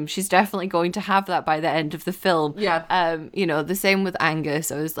name. She's definitely going to have that by the end of the film. Yeah. The same with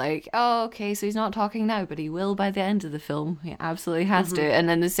Angus. I was like, oh, okay, so he's not talking now, but he will by the end of the film. He absolutely has to. And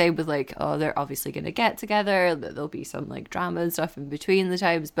then the same with like, oh, they're obviously going to get together. There'll be some like drama and stuff in between the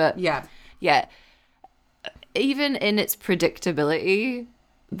times. But yeah. Even in its predictability,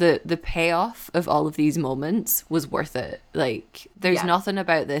 the payoff of all of these moments was worth it. Like, there's nothing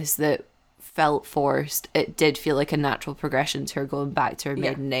about this that felt forced. It did feel like a natural progression to her going back to her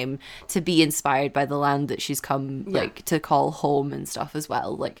maiden name, to be inspired by the land that she's come like to call home and stuff as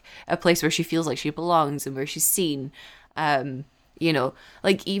well, like a place where she feels like she belongs and where she's seen.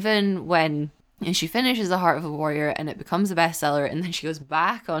 Like even when she finishes The Heart of a Warrior and it becomes a bestseller, and then she goes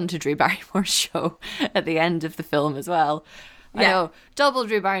back onto Drew Barrymore's show at the end of the film as well. I know, double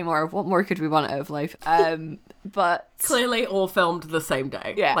Drew Barrymore. What more could we want out of life? But clearly all filmed the same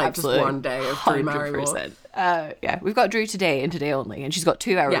day. Yeah, like absolutely. Just one day of Drew Barrymore. We've got Drew today and today only, and she's got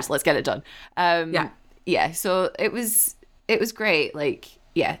 2 hours. Let's get it done. So it was great. Like,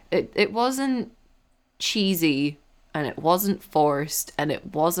 it wasn't cheesy, and it wasn't forced, and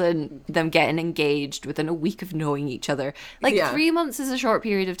it wasn't them getting engaged within a week of knowing each other. Like 3 months is a short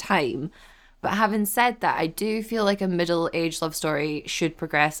period of time. But having said that, I do feel like a middle-aged love story should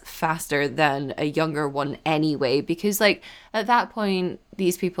progress faster than a younger one anyway, because, like, at that point,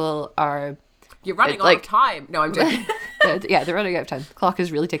 these people are... You're running out of time. No, I'm joking. They're running out of time. The clock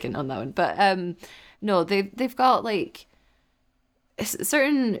is really ticking on that one. But, no, they've got, like,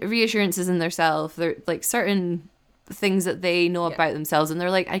 certain reassurances in themselves. They're, like, certain things that they know about themselves, and they're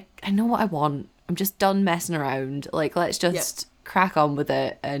like, I know what I want. I'm just done messing around. Like, let's just... crack on with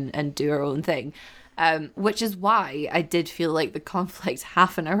it and do our own thing, which is why I did feel like the conflict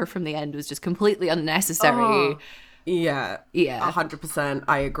half an hour from the end was just completely unnecessary. 100%.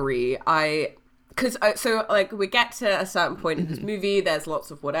 I agree. Because so like we get to a certain point in this movie, there's lots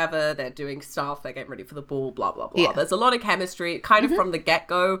of whatever, they're doing stuff, they're getting ready for the ball, blah blah blah. There's a lot of chemistry kind of from the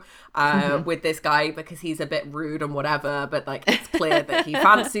get-go with this guy, because he's a bit rude and whatever, but like it's clear that he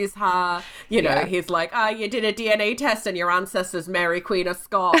fancies her, he's like, you did a DNA test and your ancestors Mary Queen of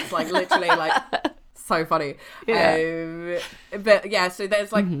Scots, like literally like so funny. So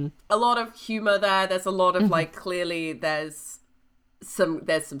there's like a lot of humor there's a lot of like, clearly there's some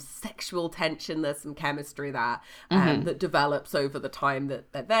sexual tension, there's some chemistry that develops over the time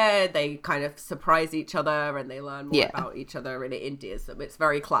that they're there. They kind of surprise each other and they learn more about each other, and it endears them. It's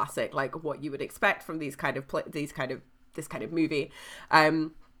very classic, like what you would expect from this kind of movie.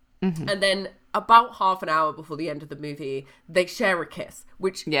 And then about half an hour before the end of the movie, they share a kiss,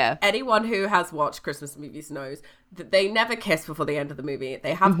 which anyone who has watched Christmas movies knows that they never kiss before the end of the movie.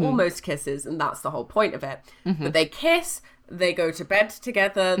 They have almost kisses, and that's the whole point of it. But they kiss, they go to bed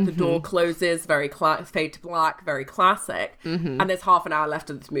together, the door closes, very fade to black, very classic, and there's half an hour left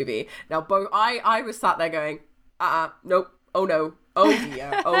of this movie. Now, I was sat there going, nope, oh no, oh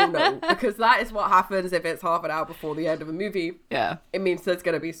dear, oh no, because that is what happens if it's half an hour before the end of a movie. It means there's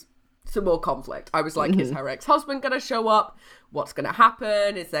going to be some more conflict. I was like, is her ex-husband gonna show up? What's gonna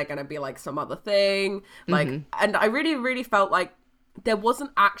happen? Is there gonna be like some other thing? Like, and I really, really felt like there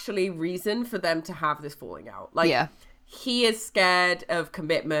wasn't actually reason for them to have this falling out. Like, he is scared of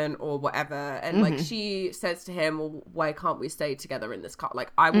commitment or whatever, and like she says to him, well, why can't we stay together in this car?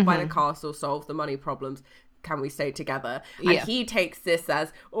 Like, I will buy the castle, solve the money problems. Can we stay together? And he takes this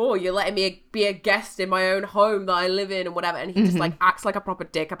as, oh, you're letting me be a guest in my own home that I live in and whatever. And he just like acts like a proper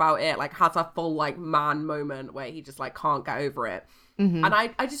dick about it, like has a full like man moment where he just like can't get over it. And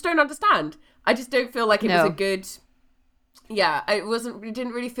I just don't understand. I just don't feel like it was a good Yeah, it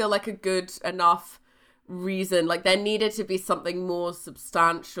didn't really feel like a good enough reason. Like, there needed to be something more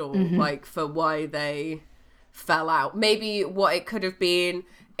substantial, like, for why they fell out. Maybe what it could have been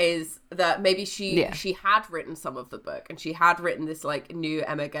is that maybe she had written some of the book, and she had written this like new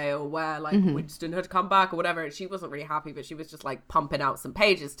Emma Gale where like Winston had come back or whatever, and she wasn't really happy, but she was just like pumping out some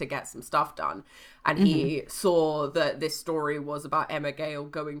pages to get some stuff done. And he saw that this story was about Emma Gale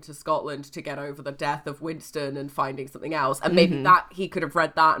going to Scotland to get over the death of Winston and finding something else, and maybe that he could have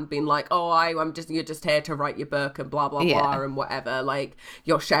read that and been like, oh, you're just here to write your book and blah blah blah and whatever, like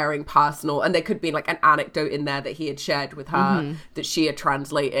you're sharing personal, and there could be like an anecdote in there that he had shared with her that she had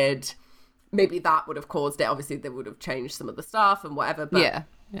translated. Maybe that would have caused it. Obviously, they would have changed some of the stuff and whatever. But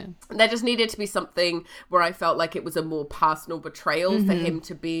there just needed to be something where I felt like it was a more personal betrayal for him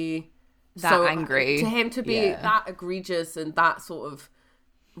to be that angry. To him to be that egregious and that sort of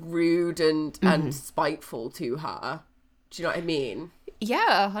rude and spiteful to her. Do you know what I mean?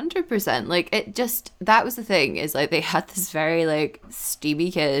 Yeah, 100%. Like, it just, that was the thing, is like they had this very like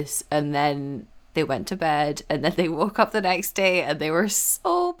steamy kiss, and then they went to bed, and then they woke up the next day and they were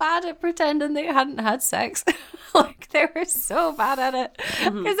so bad at pretending they hadn't had sex. Like, they were so bad at it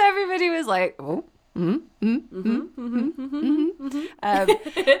because everybody was like, oh, but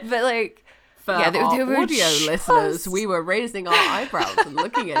like, for they were audio listeners, we were raising our eyebrows and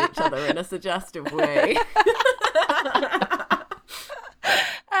looking at each other in a suggestive way.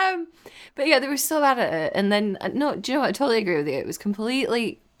 But yeah, they were so bad at it. And then, no, do you know what? I totally agree with you. It was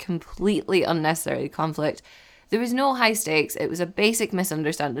completely unnecessary conflict. There was no high stakes. It was a basic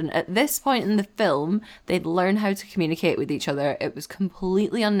misunderstanding. At this point in the film, they'd learn how to communicate with each other. It was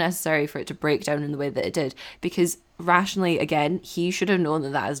completely unnecessary for it to break down in the way that it did, because rationally, again, he should have known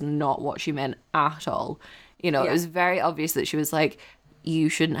that that is not what she meant at all. You know, it was very obvious that she was like, you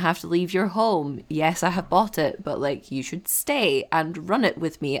shouldn't have to leave your home. Yes, I have bought it, but like, you should stay and run it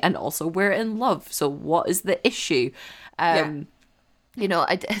with me, and also we're in love. So what is the issue? You know,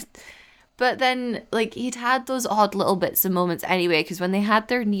 but then like he'd had those odd little bits and moments anyway, because when they had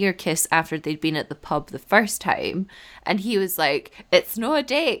their near kiss after they'd been at the pub the first time, and he was like, it's not a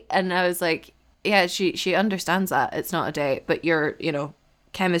date, and I was like, yeah, she understands that it's not a date, but you're, you know,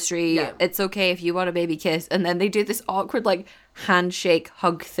 chemistry, it's okay if you want a baby kiss. And then they do this awkward like handshake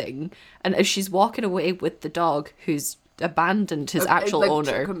hug thing, and as she's walking away with the dog who's abandoned his actual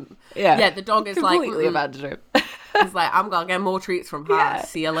owner, the dog is completely abandoned her. He's like, I'm gonna get more treats from her,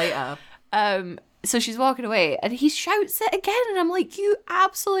 see you later. So she's walking away, and he shouts it again, and I'm like, you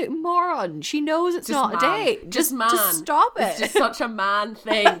absolute moron, she knows it's not a date. Just stop it. It's just such a man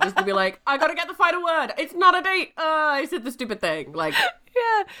thing, just to be like, I gotta get the final word, it's not a date, I said the stupid thing, like.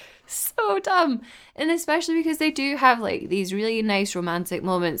 Yeah, so dumb. And especially because they do have like these really nice romantic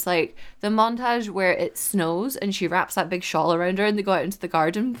moments, like the montage where it snows and she wraps that big shawl around her and they go out into the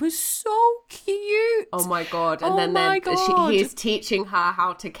garden was so cute. Oh my god. And he's teaching her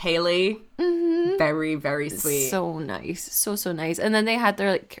how to Kaylee. Very, very sweet. So nice. So nice. And then they had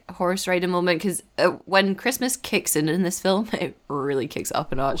their like horse riding moment, because when Christmas kicks in this film, it really kicks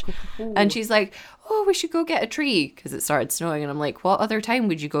up a notch. And she's like, oh, we should go get a tree, because it started snowing. And I'm like, what other time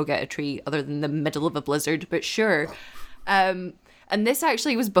would you go get a tree other than the middle of a blizzard? But sure. And this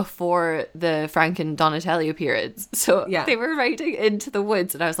actually was before the Frank and Donatelli appearance. So they were riding into the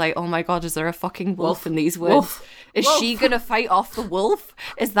woods, and I was like, oh my god, is there a fucking wolf in these woods? Is she going to fight off the wolf?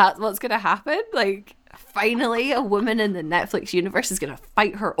 Is that what's going to happen? Like, finally, a woman in the Netflix universe is going to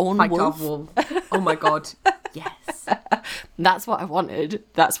fight her own wolf. Oh my god. Yes. That's what I wanted.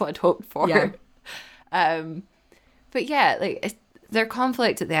 That's what I'd hoped for. Yeah. But yeah, like, their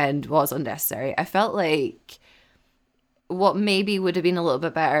conflict at the end was unnecessary. I felt like what maybe would have been a little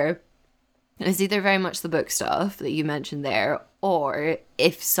bit better is either very much the book stuff that you mentioned there, or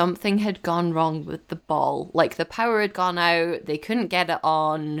if something had gone wrong with the ball, like the power had gone out, they couldn't get it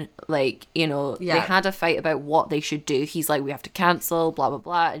on, like, you know, they had a fight about what they should do. He's like, we have to cancel, blah, blah,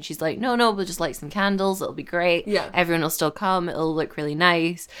 blah. And she's like, no, we'll just light some candles. It'll be great. Yeah. Everyone will still come. It'll look really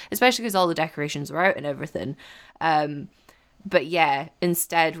nice, especially because all the decorations were out and everything. But yeah,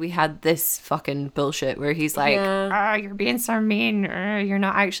 instead we had this fucking bullshit where he's like, you're being so mean. You're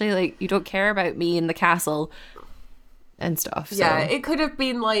not actually, like, you don't care about me in the castle and stuff. So. Yeah, it could have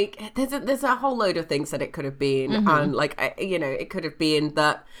been like, there's a whole load of things that it could have been. And like, you know, it could have been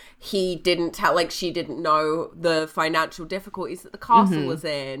that he didn't tell, like, she didn't know the financial difficulties that the castle was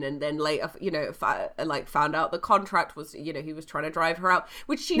in. And then later, you know, found out the contract was, you know, he was trying to drive her out,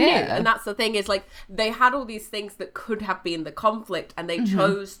 which she knew. And that's the thing, is like, they had all these things that could have been the conflict, and they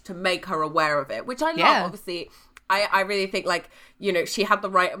chose to make her aware of it, which I love. Obviously, I really think, like, you know, she had the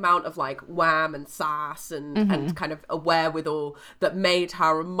right amount of, like, wham and sass and kind of a wherewithal that made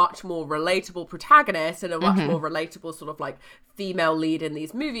her a much more relatable protagonist and a much more relatable sort of, like, female lead in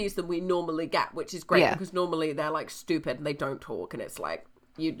these movies than we normally get, which is great because normally they're, like, stupid and they don't talk, and it's like,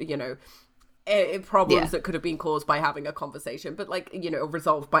 you know, problems that could have been caused by having a conversation, but, like, you know,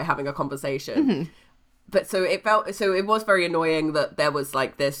 resolved by having a conversation. But so it was very annoying that there was,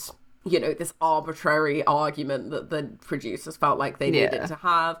 like, this, you know, this arbitrary argument that the producers felt like they needed to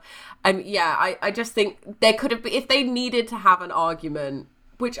have. And I just think there could have been, if they needed to have an argument,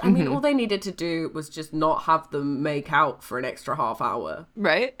 which, I mean, all they needed to do was just not have them make out for an extra half hour.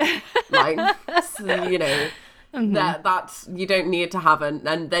 Right. Like, so, you know, that's, you don't need to have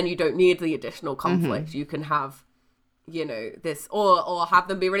and then you don't need the additional conflict. You can have, you know, this, or have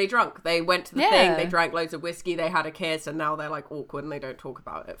them be really drunk. They went to the thing, they drank loads of whiskey, they had a kiss, and now they're, like, awkward and they don't talk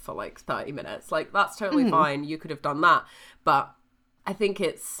about it for, like, 30 minutes. Like, that's totally fine. You could have done that. But I think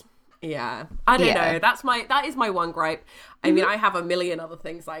it's, I don't know. That is my one gripe. I mean, I have a million other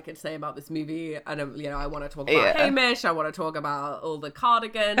things I could say about this movie. And, you know, I want to talk about Hamish. I want to talk about all the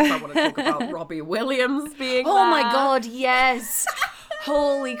cardigans. I want to talk about Robbie Williams being Oh my God, yes.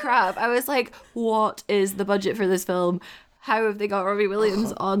 Holy crap. I was like, what is the budget for this film? How have they got Robbie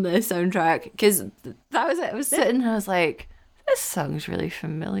Williams on the soundtrack? Because that was it. I was sitting and I was like, this song's really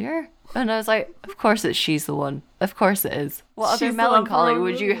familiar. And I was like, of course it's She's the One. Of course it is. What She's other melancholy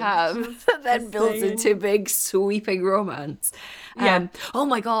would you have that then builds into big sweeping romance? Oh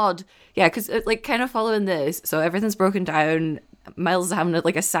my God. Yeah, because like kind of following this, so everything's broken down. Miles is having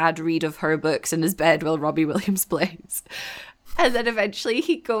like a sad read of her books in his bed while Robbie Williams plays. And then eventually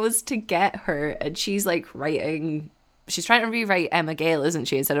he goes to get her and she's like she's trying to rewrite Emma Gale, isn't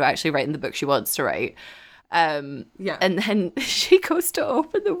she? Instead of actually writing the book she wants to write. And then she goes to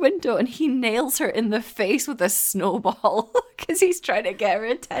open the window and he nails her in the face with a snowball because he's trying to get her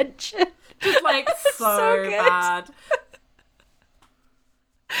attention. Just like so bad.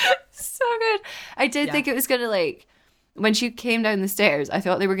 So good. I did think it was gonna, like, when she came down the stairs, I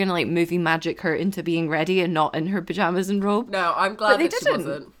thought they were gonna, like, movie magic her into being ready and not in her pajamas and robe. No, I'm glad that she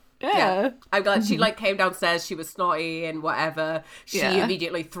wasn't. Yeah. I'm glad she, like, came downstairs, she was snotty and whatever. She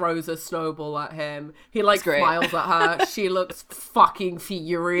immediately throws a snowball at him. He, like, smiles at her. She looks fucking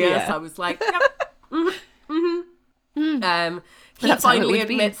furious. I was like,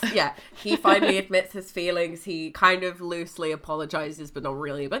 He finally admits his feelings. He kind of loosely apologizes, but not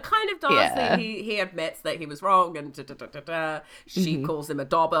really, but kind of does. Yeah. He admits that he was wrong, and she calls him a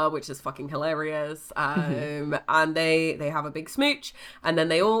dobber, which is fucking hilarious. And they have a big smooch, and then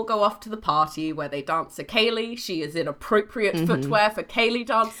they all go off to the party where they dance to Kaylee. She is in appropriate footwear for Kaylee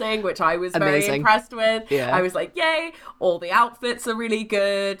dancing, which I was very impressed with. Yeah. I was like, yay! All the outfits are really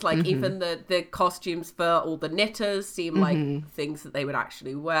good. Like, even the costumes for all the knitters seem like things that they would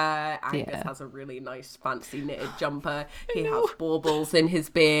actually wear. Angus has a really nice fancy knitted jumper. He has baubles in his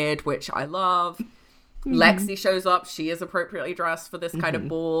beard, which I love. Lexi shows up. She is appropriately dressed for this kind of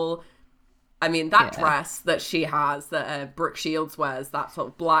ball. I mean, that dress that she has, that Brooke Shields wears, that sort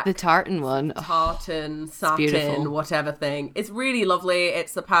of black... The tartan one. Tartan, satin, whatever thing. It's really lovely.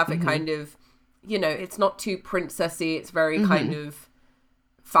 It's the perfect kind of, you know, it's not too princessy. It's very kind of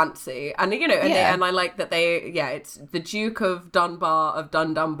fancy. And, you know, and I like that it's the Duke of Dunbar, of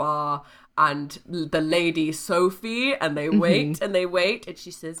Dundunbar, and the Lady Sophie, and they wait and they wait, and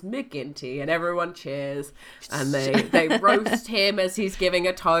she says McGinty, and everyone cheers, and they roast him as he's giving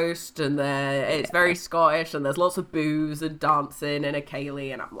a toast, and it's very Scottish, and there's lots of booze and dancing and a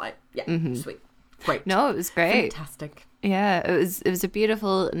Kaylee, and I'm like, sweet, great. No, it was great. Fantastic. Yeah, it was a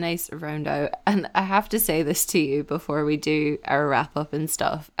beautiful, nice round out. And I have to say this to you before we do our wrap up and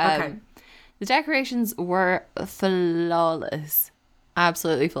stuff. Okay. The decorations were flawless.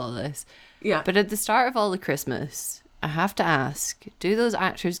 Absolutely flawless. Yeah. But at the start of all the Christmas, I have to ask, do those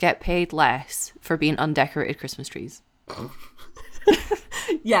actors get paid less for being undecorated Christmas trees?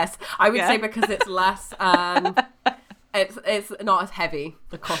 Yes, I would say because it's less it's not as heavy,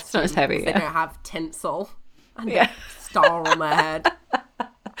 the costume. It's not as heavy, They don't have tinsel and a star on their head.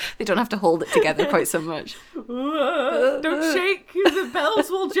 They don't have to hold it together quite so much. Don't shake, the bells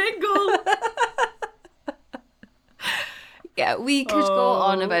will jingle. Yeah, we could go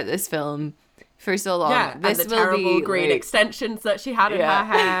on about this film for so long. Yeah, this and the will terrible be green extensions that she had in her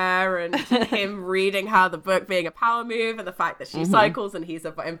hair, and him reading her the book being a power move, and the fact that she cycles and he's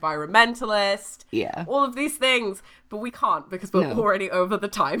an environmentalist. Yeah. All of these things, but we can't because we're already over the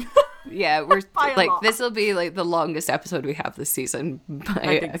time. Yeah, we're like, this will be like the longest episode we have this season by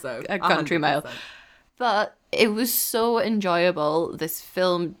I think so. a country 100%. mile. But it was so enjoyable. This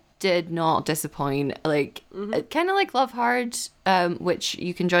film did not disappoint. Like, kind of like Love Hard, which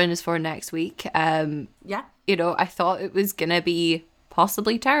you can join us for next week. Yeah. You know, I thought it was gonna be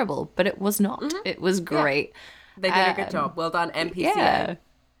possibly terrible, but it was not. It was great. They did a good job. Well done, MPCA. Yeah.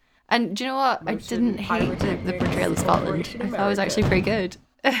 And do you know what? I didn't hate the portrayal of Scotland. I thought it was actually pretty good.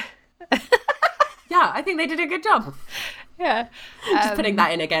 Yeah, I think they did a good job. Yeah. Just putting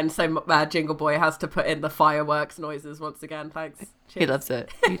that in again, so Jingle Boy has to put in the fireworks noises once again. Thanks. Cheers. He loves it.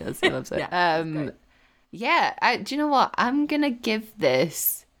 He does. He loves it. Yeah, do you know what? I'm going to give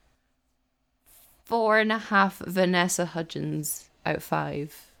this 4.5 Vanessa Hudgens out of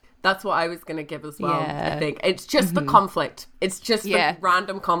 5. That's what I was going to give as well, Yeah. I think. It's just the conflict. It's just Yeah. the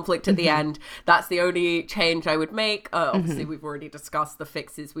random conflict at the end. That's the only change I would make. Obviously, we've already discussed the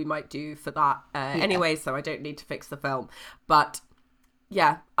fixes we might do for that anyway, so I don't need to fix the film. But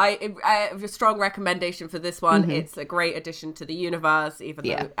yeah, I have a strong recommendation for this one. It's a great addition to the universe, even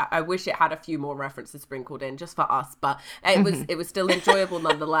though I wish it had a few more references sprinkled in just for us. But it was still enjoyable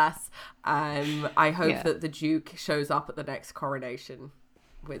nonetheless. I hope that the Duke shows up at the next coronation.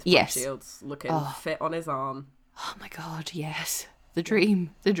 With Shields looking fit on his arm. Oh my God, yes. The dream.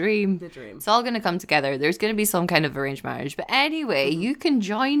 The dream. The dream. It's all going to come together. There's going to be some kind of arranged marriage. But anyway, you can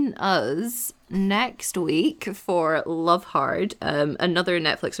join us next week for Love Hard, another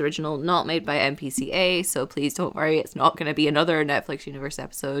Netflix original not made by MPCA. So please don't worry, it's not going to be another Netflix Universe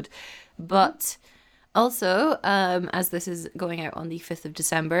episode. But also, as this is going out on the 5th of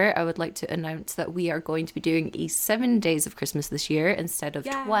December, I would like to announce that we are going to be doing 7 days of Christmas this year instead of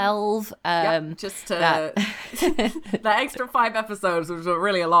 12. Just that extra 5 episodes, which was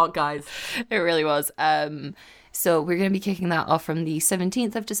really a lot, guys. It really was. So we're going to be kicking that off from the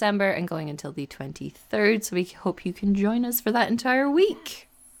 17th of December and going until the 23rd. So we hope you can join us for that entire week.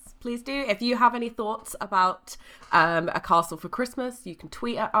 Please do. If you have any thoughts about A Castle for Christmas, you can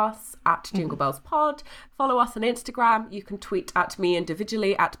tweet at us at Jingle Bells Pod. Follow us on Instagram. You can tweet at me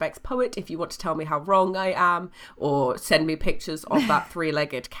individually at Bex Poet if you want to tell me how wrong I am, or send me pictures of that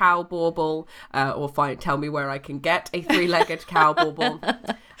 3-legged cow bauble, or tell me where I can get a 3-legged cow bauble.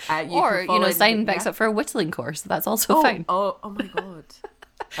 Sign Bex up for a whittling course. That's also fine. Oh my God.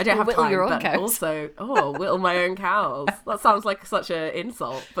 I don't have whittle time, your own but cows. Also, whittle my own cows. That sounds like such an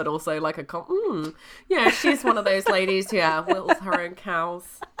insult, but also like a yeah, she's one of those ladies who whittles her own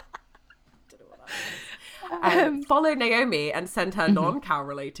cows. Don't know what that is. Follow Naomi and send her non-cow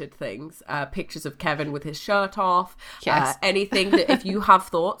related things, pictures of Kevin with his shirt off, anything that if you have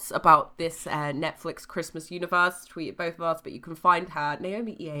thoughts about this Netflix Christmas universe, tweet at both of us, but you can find her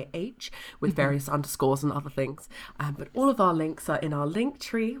Naomi EAH with various underscores and other things, but all of our links are in our link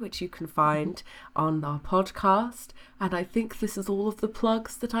tree, which you can find on our podcast, and I think this is all of the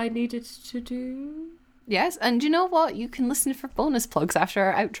plugs that I needed to do. Yes, and you know what? You can listen for bonus plugs after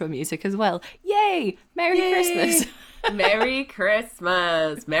our outro music as well. Yay! Merry Christmas! Merry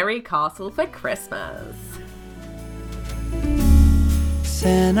Christmas! Merry Castle for Christmas!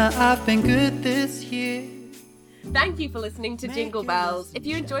 Santa, I've been good this year. Thank you for listening to Jingle Bells. If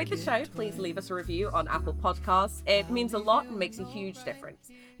you enjoyed the show, please leave us a review on Apple Podcasts. It means a lot and makes a huge difference.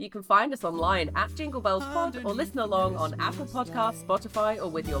 You can find us online at Jingle Bells Pod or listen along on Apple Podcasts, Spotify, or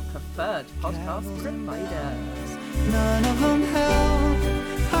with your preferred podcast provider. None of them help.